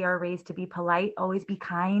especially are raised to be polite, always be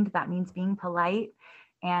kind. That means being polite.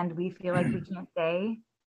 And we feel like we can't say,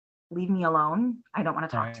 leave me alone, I don't want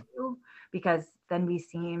to talk to you, because then we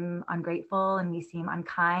seem ungrateful and we seem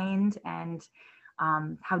unkind, and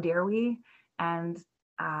how dare we? And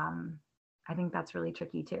I think that's really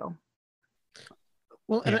tricky too.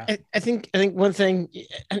 Well, and I think one thing,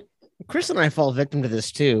 Chris and I fall victim to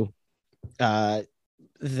this too, that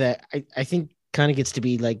I think kind of gets to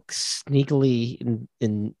be like sneakily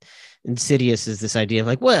insidious, is this idea of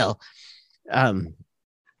like, well,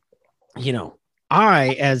 I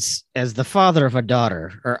as the father of a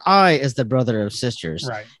daughter, or I as the brother of sisters,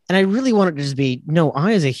 right? And I really want it to just be, no,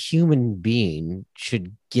 I as a human being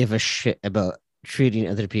should give a shit about treating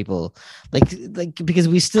other people like because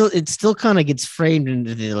it still kind of gets framed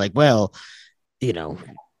into the like, well,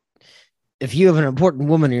 if you have an important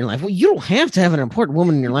woman in your life, well, you don't have to have an important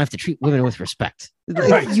woman in your life to treat women with respect.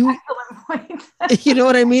 Like, you know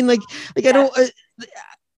what I mean? Like I don't.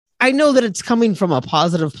 I know that it's coming from a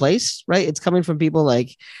positive place, right? It's coming from people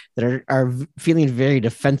like that are feeling very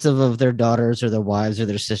defensive of their daughters or their wives or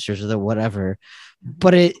their sisters or their whatever.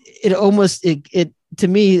 But it almost to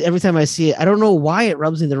me, every time I see it, I don't know why it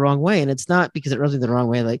rubs me the wrong way. And it's not because it rubs me the wrong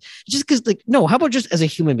way. Like, just because, like, no, how about just as a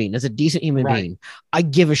human being, as a decent human being, I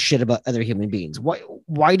give a shit about other human beings.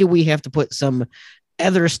 Why do we have to put some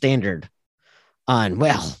other standard on,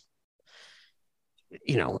 well,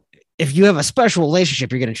 if you have a special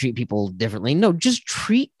relationship, you're going to treat people differently. No, just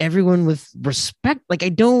treat everyone with respect. Like, I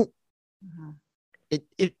don't,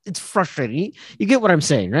 it's frustrating. You get what I'm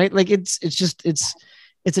saying, right? Like, it's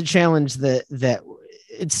a challenge that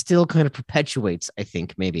it still kind of perpetuates, I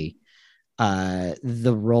think, maybe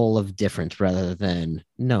the role of difference rather than,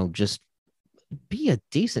 no, just be a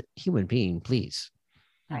decent human being, please.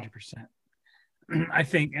 100%. I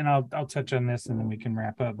think, and I'll touch on this and then we can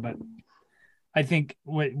wrap up, but I think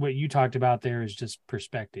what you talked about there is just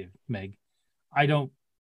perspective, Meg.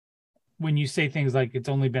 When you say things like it's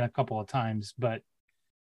only been a couple of times, but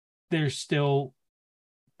those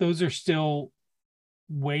are still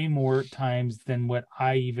way more times than what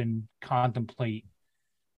I even contemplate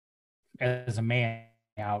as a man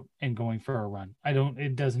out and going for a run.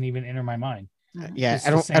 It doesn't even enter my mind. Yeah.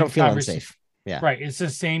 I don't feel unsafe. Yeah. Right. It's the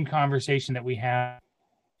same conversation that we have.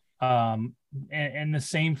 And the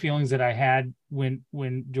same feelings that I had when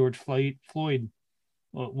George Floyd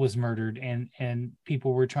was murdered, and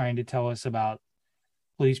people were trying to tell us about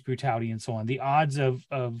police brutality and so on. The odds of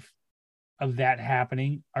that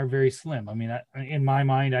happening are very slim. I mean, in my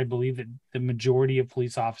mind, I believe that the majority of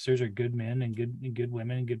police officers are good men and good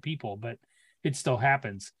women and good people, but it still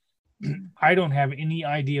happens. I don't have any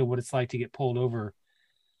idea what it's like to get pulled over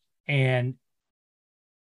and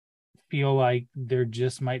feel like there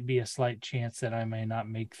just might be a slight chance that I may not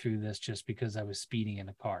make through this just because I was speeding in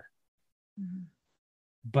a car. Mm-hmm.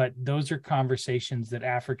 But those are conversations that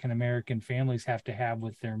African American families have to have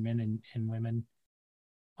with their men and women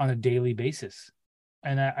on a daily basis.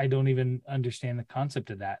 And I don't even understand the concept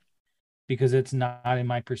of that because it's not in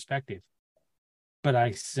my perspective. But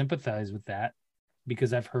I sympathize with that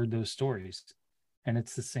because I've heard those stories. And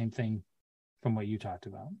it's the same thing from what you talked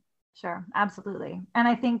about. Sure, absolutely. And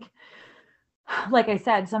I think, like I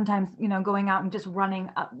said, sometimes, going out and just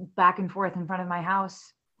running up back and forth in front of my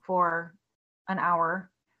house for an hour,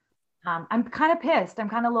 I'm kind of pissed. I'm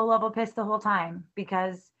kind of low level pissed the whole time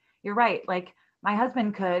because you're right. Like my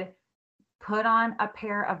husband could put on a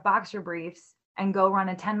pair of boxer briefs and go run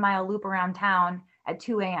a 10-mile loop around town at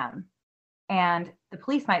 2 a.m. And the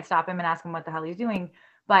police might stop him and ask him what the hell he's doing.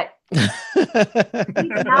 But he's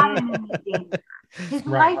not in any danger. His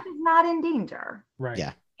life is not in danger. Right.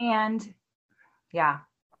 Yeah. And yeah,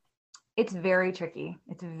 it's very tricky.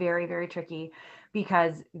 It's very, very tricky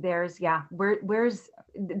because there's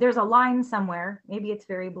a line somewhere. Maybe it's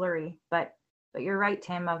very blurry, but you're right,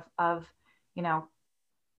 Tim, of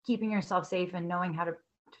keeping yourself safe and knowing how to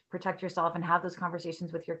protect yourself and have those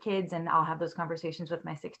conversations with your kids. And I'll have those conversations with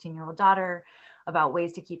my 16-year-old daughter about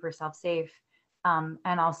ways to keep herself safe.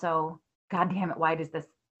 And also, God damn it, why does this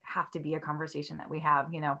have to be a conversation that we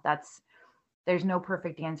have? There's no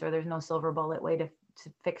perfect answer. There's no silver bullet way to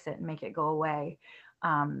fix it and make it go away.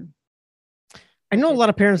 I know a lot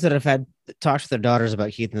of parents that have had talks with their daughters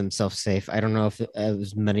about keeping themselves safe. I don't know if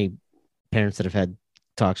as many parents that have had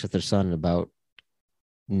talks with their son about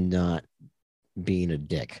not being a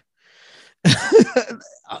dick.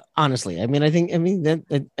 Honestly, I think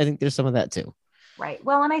there's some of that too. Right.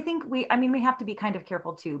 Well, and I think we have to be kind of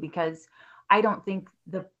careful too, because I don't think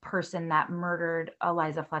the person that murdered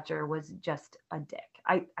Eliza Fletcher was just a dick.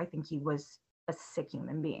 I think he was a sick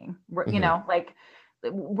human being.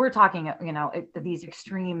 We're talking, these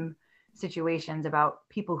extreme situations about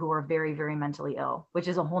people who are very, very mentally ill, which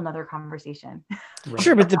is a whole nother conversation.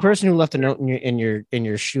 Sure, but the person who left a note in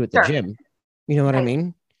your shoe at the gym, you know what I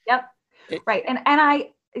mean? Yep. Right.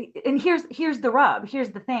 And here's the rub. Here's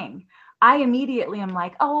the thing. I immediately am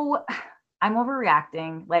like, oh, I'm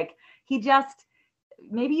overreacting. Like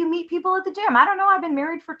maybe you meet people at the gym. I don't know. I've been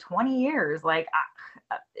married for 20 years. Like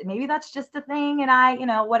maybe that's just a thing.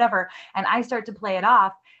 And whatever. And I start to play it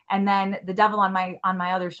off. And then the devil on my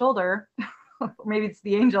other shoulder, maybe it's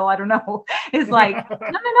the angel, I don't know, is like,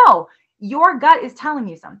 no. Your gut is telling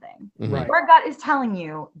you something. Right. Your gut is telling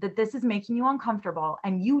you that this is making you uncomfortable,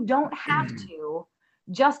 and you don't have to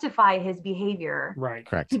justify his behavior. Right.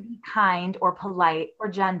 Correct. To be kind or polite or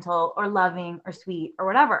gentle or loving or sweet or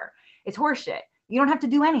whatever. It's horseshit. You don't have to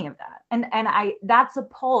do any of that. And that's a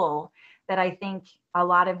pull that I think a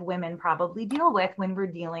lot of women probably deal with when we're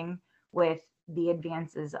dealing with the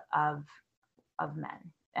advances of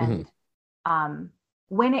men. And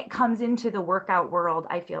when it comes into the workout world,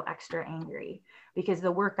 I feel extra angry because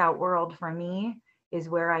the workout world for me is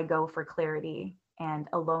where I go for clarity and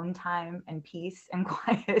alone time and peace and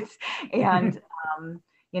quiet and,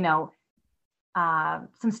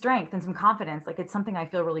 some strength and some confidence. Like it's something I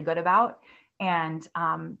feel really good about. And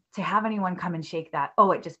to have anyone come and shake that,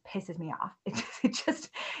 it just pisses me off.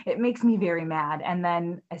 It makes me very mad. And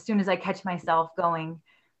then as soon as I catch myself going,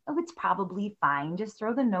 it's probably fine. Just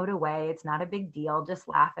throw the note away. It's not a big deal. Just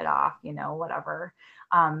laugh it off, whatever.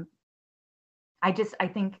 I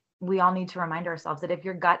think we all need to remind ourselves that if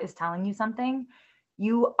your gut is telling you something,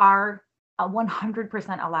 you are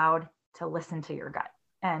 100% allowed to listen to your gut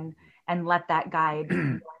and let that guide your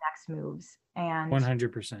next moves. And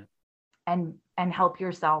 100%. And help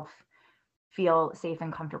yourself feel safe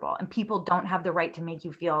and comfortable. And people don't have the right to make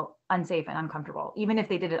you feel unsafe and uncomfortable, even if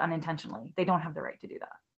they did it unintentionally. They don't have the right to do that.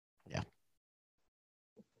 Yeah.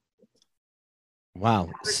 Wow.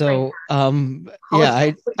 So,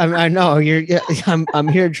 I know I'm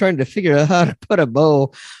here trying to figure out how to put a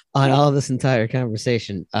bow on all of this entire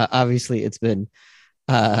conversation. Obviously, it's been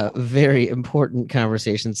very important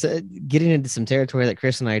conversations, getting into some territory that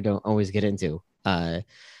Chris and I don't always get into. I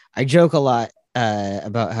joke a lot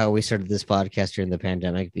about how we started this podcast during the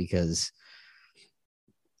pandemic because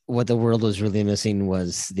what the world was really missing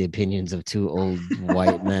was the opinions of two old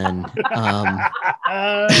white men.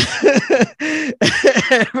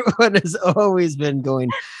 everyone has always been going,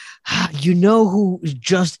 you know who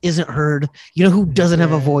just isn't heard? You know who doesn't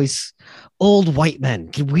have a voice? Old white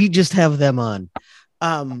men. Can we just have them on?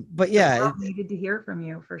 But yeah, needed to hear from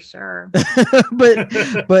you for sure. but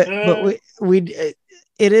we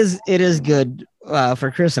it is good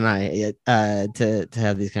for Chris and I to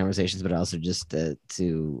have these conversations, but also just to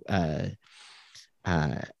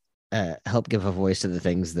help give a voice to the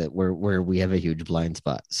things that where we have a huge blind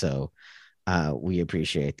spot. So we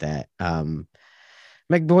appreciate that.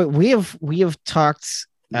 Meg Boy, we have talked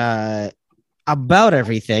about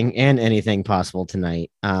everything and anything possible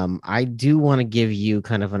tonight. I do want to give you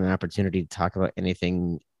kind of an opportunity to talk about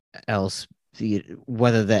anything else,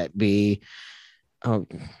 whether that be,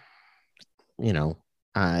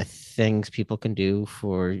 things people can do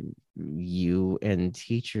for you and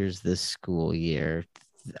teachers this school year.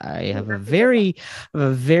 I have a very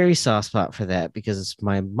soft spot for that because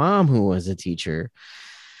my mom, who was a teacher,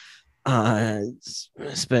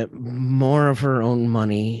 spent more of her own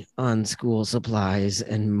money on school supplies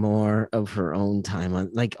and more of her own time on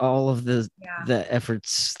like all of the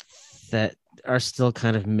efforts that are still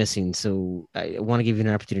kind of missing. So I want to give you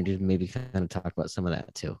an opportunity to maybe kind of talk about some of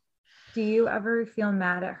that too. Do you ever feel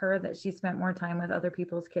mad at her that she spent more time with other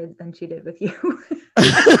people's kids than she did with you?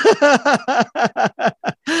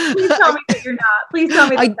 Please tell me that you're not. Please tell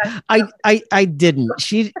me that I didn't.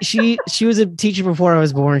 She was a teacher before I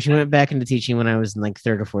was born. She went back into teaching when I was in like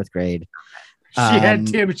 3rd or 4th grade. She had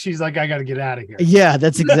Tim, and she's like, I got to get out of here. Yeah,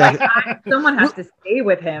 that's exactly. Someone has to stay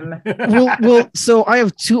with him. Well, so I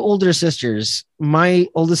have 2 older sisters. My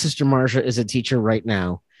oldest sister, Marsha, is a teacher right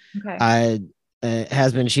now. Okay.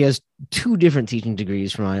 She has 2 different teaching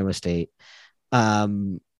degrees from Iowa State.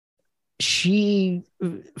 She,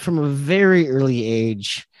 from a very early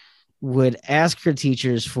age, would ask her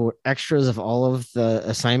teachers for extras of all of the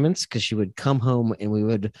assignments because she would come home and we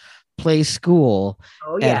would play school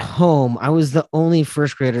at home. I was the only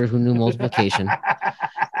 1st grader who knew multiplication.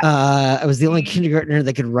 I was the only kindergartner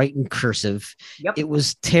that could write in cursive. Yep. It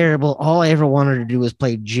was terrible. All I ever wanted to do was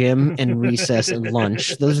play gym and recess and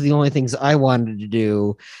lunch. Those are the only things I wanted to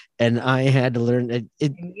do. And I had to learn it.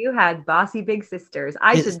 And you had bossy big sisters.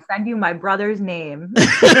 I should send you my brother's name.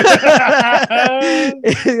 I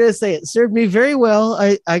was gonna say it served me very well.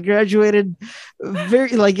 I graduated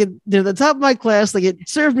very near the top of my class. Like it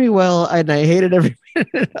served me well, and I hated every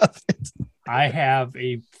minute of it. I have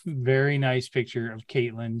a very nice picture of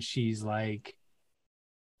Caitlin. She's like,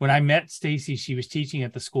 when I met Stacy, she was teaching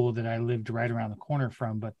at the school that I lived right around the corner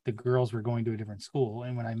from, but the girls were going to a different school.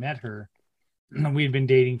 And when I met her, we had been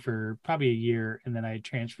dating for probably a year, and then I had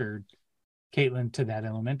transferred Caitlin to that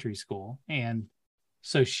elementary school. And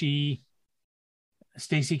so Stacy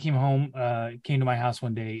came to my house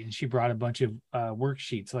one day, and she brought a bunch of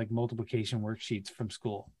worksheets, like multiplication worksheets from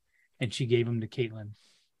school, and she gave them to Caitlin.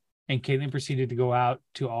 And Caitlin proceeded to go out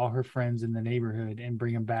to all her friends in the neighborhood and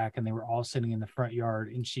bring them back. And they were all sitting in the front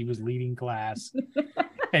yard, and she was leading class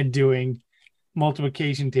and doing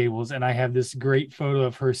multiplication tables. And I have this great photo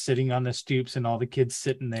of her sitting on the stoops and all the kids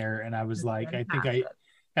sitting there. And I was like,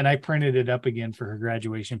 I printed it up again for her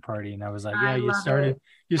graduation party. And I was like, yeah,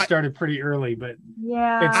 you started pretty early, but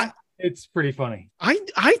it's pretty funny.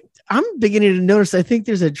 I'm beginning to notice. I think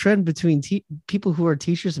there's a trend between people who are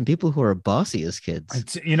teachers and people who are bossy as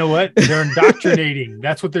kids. You know what? They're indoctrinating.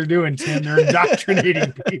 That's what they're doing, Tim. They're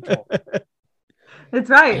indoctrinating people. That's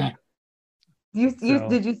right.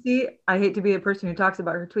 Did you see? I hate to be the person who talks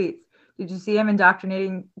about her tweets. Did you see him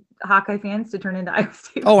indoctrinating Hawkeye fans to turn into Iowa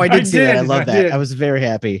State? Oh, I did see that. I love that. I was very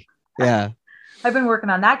happy. Yeah. I've been working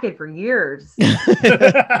on that kid for years.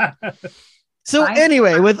 So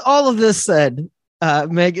anyway, with all of this said,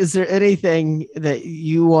 Meg, is there anything that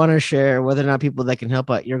you want to share, whether or not people that can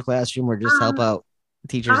help out your classroom or just help out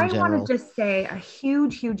teachers in general? I want to just say a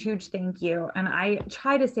huge, huge, huge thank you. And I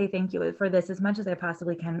try to say thank you for this as much as I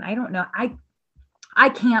possibly can. I don't know. I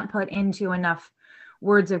can't put into enough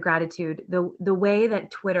words of gratitude the way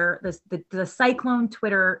that Twitter, the Cyclone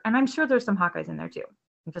Twitter, and I'm sure there's some Hawkeyes in there too.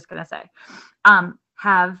 I'm just going to say,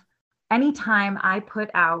 have anytime I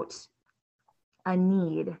put out a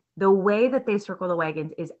need, the way that they circle the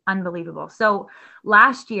wagons is unbelievable. So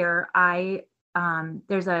last year,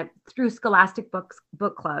 there's through Scholastic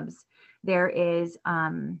book clubs, there is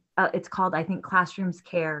it's called, I think, Classrooms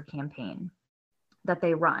Care campaign that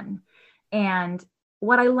they run. And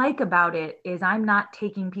what I like about it is I'm not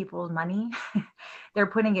taking people's money. They're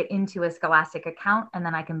putting it into a Scholastic account, and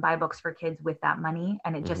then I can buy books for kids with that money.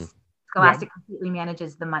 And it just Scholastic completely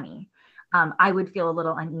manages the money. I would feel a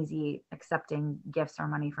little uneasy accepting gifts or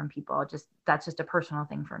money from people. That's just a personal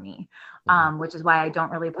thing for me, which is why I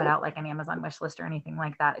don't really put out like an Amazon wish list or anything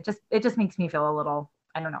like that. It just makes me feel a little,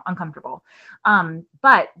 I don't know, uncomfortable.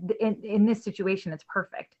 But in this situation, it's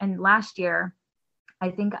perfect. And last year, I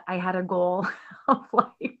think I had a goal of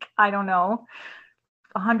like, I don't know,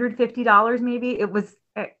 $150 maybe. It was,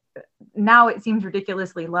 now it seems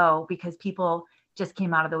ridiculously low because people just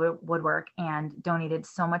came out of the woodwork and donated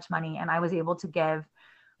so much money. And I was able to give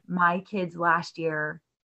my kids last year,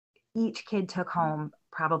 each kid took home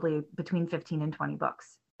probably between 15 and 20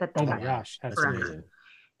 books that they Oh my got. gosh, that's amazing.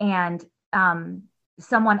 And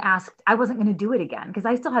someone asked, I wasn't going to do it again because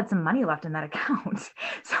I still had some money left in that account.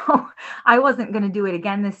 So I wasn't going to do it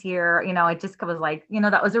again this year. You know, it just was like, you know,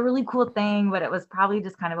 that was a really cool thing, but it was probably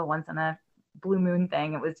just kind of a once in a blue moon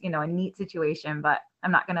thing. It was, you know, a neat situation, but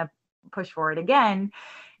I'm not going to push for it again.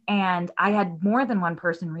 And I had more than one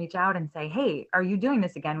person reach out and say, hey, are you doing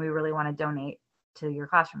this again? We really want to donate to your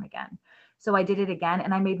classroom again. So I did it again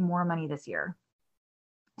and I made more money this year.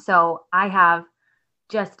 So I have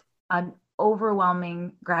just an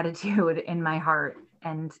overwhelming gratitude in my heart.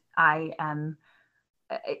 And I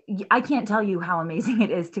can't tell you how amazing it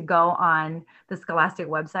is to go on the Scholastic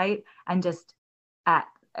website and just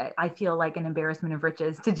I feel like an embarrassment of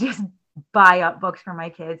riches to just buy up books for my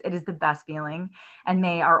kids. It is the best feeling. And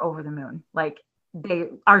they are over the moon. Like they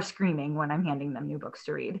are screaming when I'm handing them new books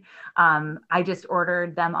to read. I just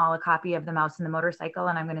ordered them all a copy of The Mouse and the Motorcycle,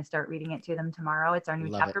 and I'm going to start reading it to them tomorrow. It's our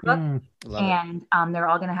new chapter book. And they're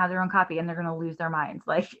all going to have their own copy and they're going to lose their minds.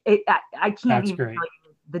 Like I can't even tell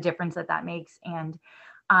you the difference that makes. And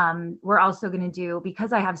we're also going to do,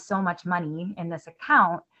 because I have so much money in this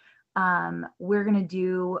account, we're going to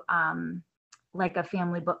do like a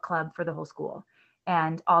family book club for the whole school,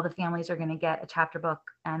 and all the families are going to get a chapter book,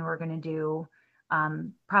 and we're going to do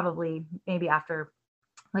probably maybe after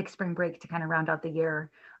like spring break to kind of round out the year.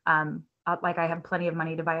 Like I have plenty of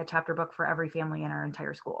money to buy a chapter book for every family in our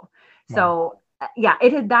entire school. Wow. So yeah,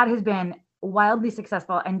 that has been wildly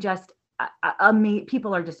successful, and just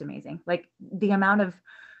people are just amazing. Like the amount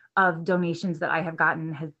of donations that I have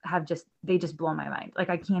gotten they just blow my mind. Like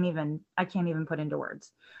I can't even put into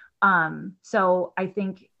words. So I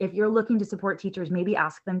think if you're looking to support teachers, maybe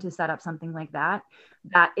ask them to set up something like that.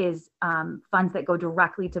 That is funds that go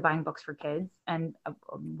directly to buying books for kids. And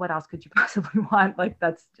what else could you possibly want? Like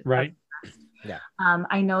that's just, right. Yeah.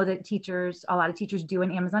 I know that a lot of teachers do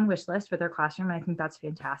an Amazon wish list for their classroom, and I think that's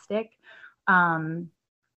fantastic.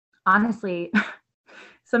 Honestly,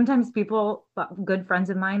 sometimes good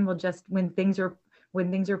friends of mine will just, when things are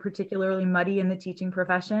particularly muddy in the teaching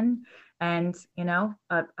profession, and you know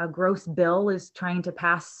a gross bill is trying to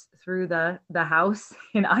pass through the house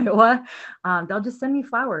in Iowa, they'll just send me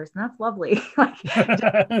flowers, and that's lovely. Like,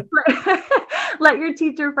 let your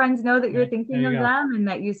teacher friends know that you're thinking of them and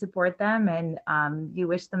that you support them, and you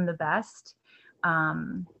wish them the best.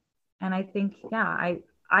 And I think, yeah,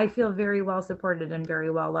 I feel very well supported and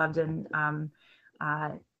very well loved, and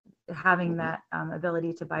having that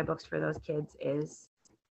ability to buy books for those kids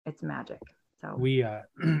it's magic. So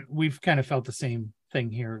we've kind of felt the same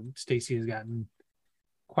thing here. Stacy has gotten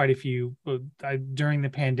quite a few during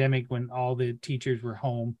the pandemic, when all the teachers were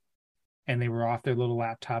home and they were off their little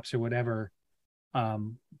laptops or whatever. I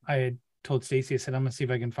had told Stacy, I said, I'm gonna see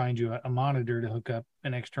if I can find you a monitor to hook up,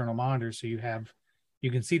 an external monitor, so you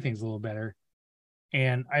can see things a little better.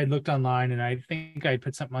 And I had looked online, and I think I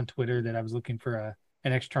put something on Twitter that I was looking for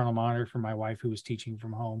an external monitor for my wife who was teaching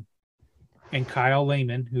from home. And Kyle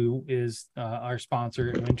Lehman, who is our sponsor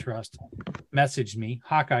at Wintrust, messaged me,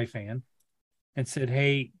 Hawkeye fan, and said,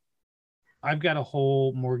 hey, I've got a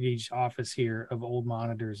whole mortgage office here of old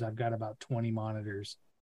monitors. I've got about 20 monitors.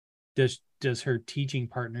 Does her teaching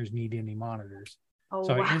partners need any monitors? Oh,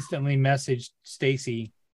 so wow. I instantly messaged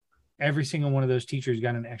Stacy. Every single one of those teachers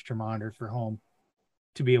got an extra monitor for home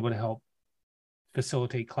to be able to help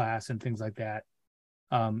facilitate class and things like that.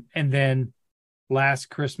 And then last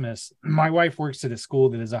Christmas, my wife works at a school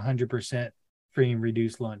that is 100% free and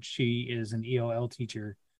reduced lunch. She is an ELL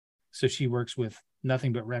teacher, so she works with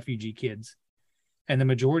nothing but refugee kids. And the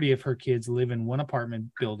majority of her kids live in one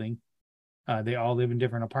apartment building. They all live in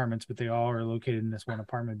different apartments, but they all are located in this one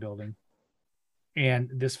apartment building. And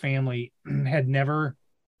this family had never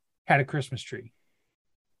had a Christmas tree.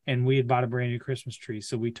 And we had bought a brand new Christmas tree.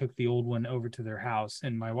 So we took the old one over to their house.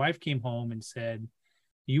 And my wife came home and said,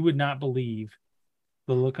 you would not believe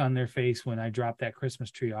the look on their face when I dropped that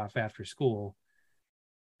Christmas tree off after school,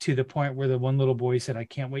 to the point where the one little boy said, I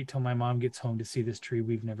can't wait till my mom gets home to see this tree.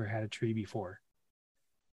 We've never had a tree before.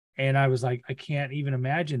 And I was like, I can't even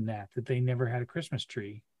imagine that they never had a Christmas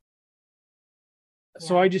tree.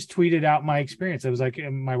 So I just tweeted out my experience. I was like,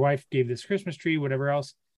 my wife gave this Christmas tree, whatever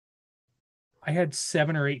else. I had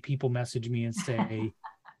 7 or 8 people message me and say,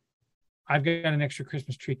 I've got an extra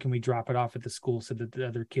Christmas tree. Can we drop it off at the school so that the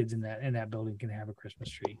other kids in that building can have a Christmas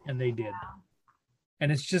tree? And they did.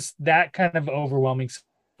 And it's just that kind of overwhelming.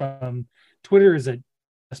 From Twitter is a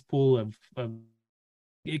pool of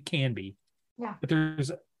it can be. Yeah. But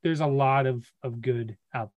there's a lot of good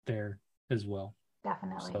out there as well.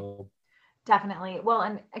 Definitely. Definitely. Well,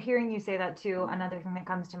 and hearing you say that too, another thing that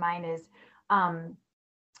comes to mind is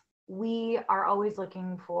we are always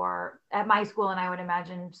looking for, at my school, and I would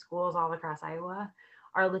imagine schools all across Iowa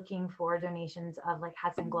are looking for donations of like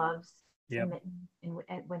hats and gloves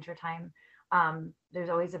at wintertime. There's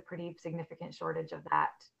always a pretty significant shortage of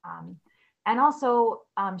that. And also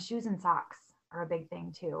shoes and socks are a big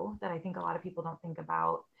thing too, that I think a lot of people don't think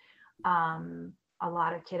about. A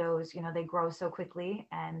lot of kiddos, they grow so quickly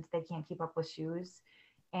and they can't keep up with shoes,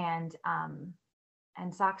 and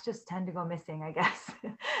socks just tend to go missing, I guess.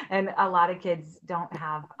 And a lot of kids don't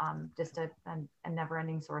have just a never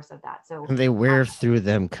ending source of that. So they wear through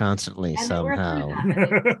them constantly somehow.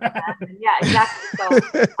 Yeah,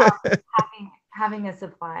 exactly. So having a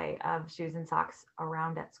supply of shoes and socks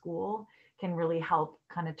around at school can really help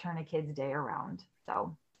kind of turn a kid's day around.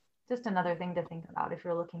 So just another thing to think about if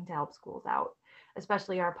you're looking to help schools out,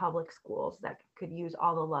 especially our public schools that could use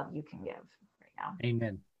all the love you can give right now.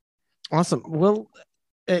 Amen. Awesome. Well,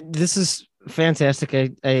 this is fantastic.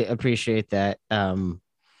 I appreciate that.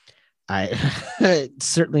 I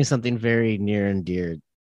certainly something very near and dear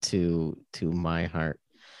to my heart,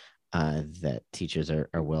 that teachers are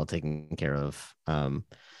well taken care of.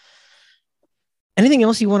 Anything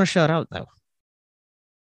else you want to shout out though?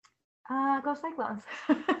 Go Cyclones.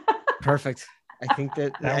 Perfect. I think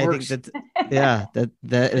that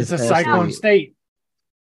is a Cyclone state.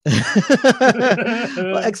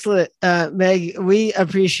 Well, excellent. Meg, we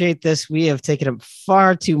appreciate this. We have taken up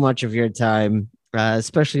far too much of your time,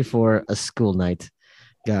 especially for a school night.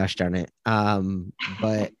 Gosh darn it.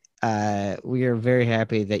 But we are very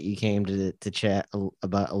happy that you came to chat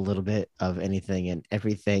about a little bit of anything and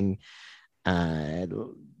everything.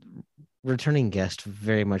 Returning guest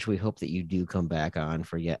very much. We hope that you do come back on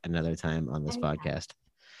for yet another time on this podcast.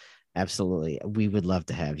 Absolutely. We would love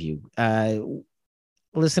to have you.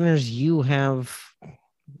 Listeners, you have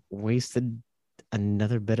wasted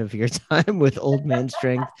another bit of your time with Old Man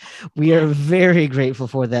Strength. We are very grateful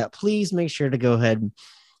for that. Please make sure to go ahead and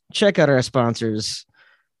check out our sponsors.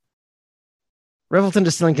 Revelton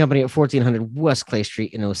Distilling Company at 1400 West Clay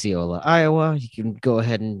Street in Osceola, Iowa. You can go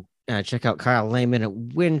ahead and check out Kyle Lehman at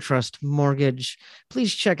Wintrust Mortgage.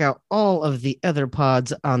 Please check out all of the other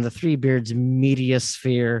pods on the Three Beards Media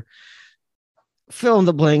Sphere. Fill in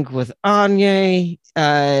the blank with Anye,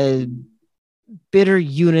 Bitter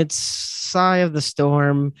Units, Sigh of the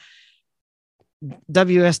Storm,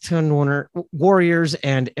 WS10 Warriors,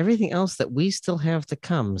 and everything else that we still have to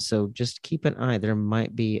come. So just keep an eye. There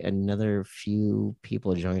might be another few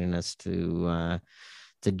people joining us to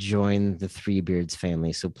join the Three Beards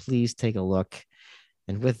family. So please take a look.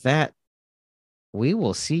 And with that, we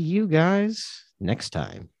will see you guys next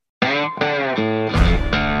time.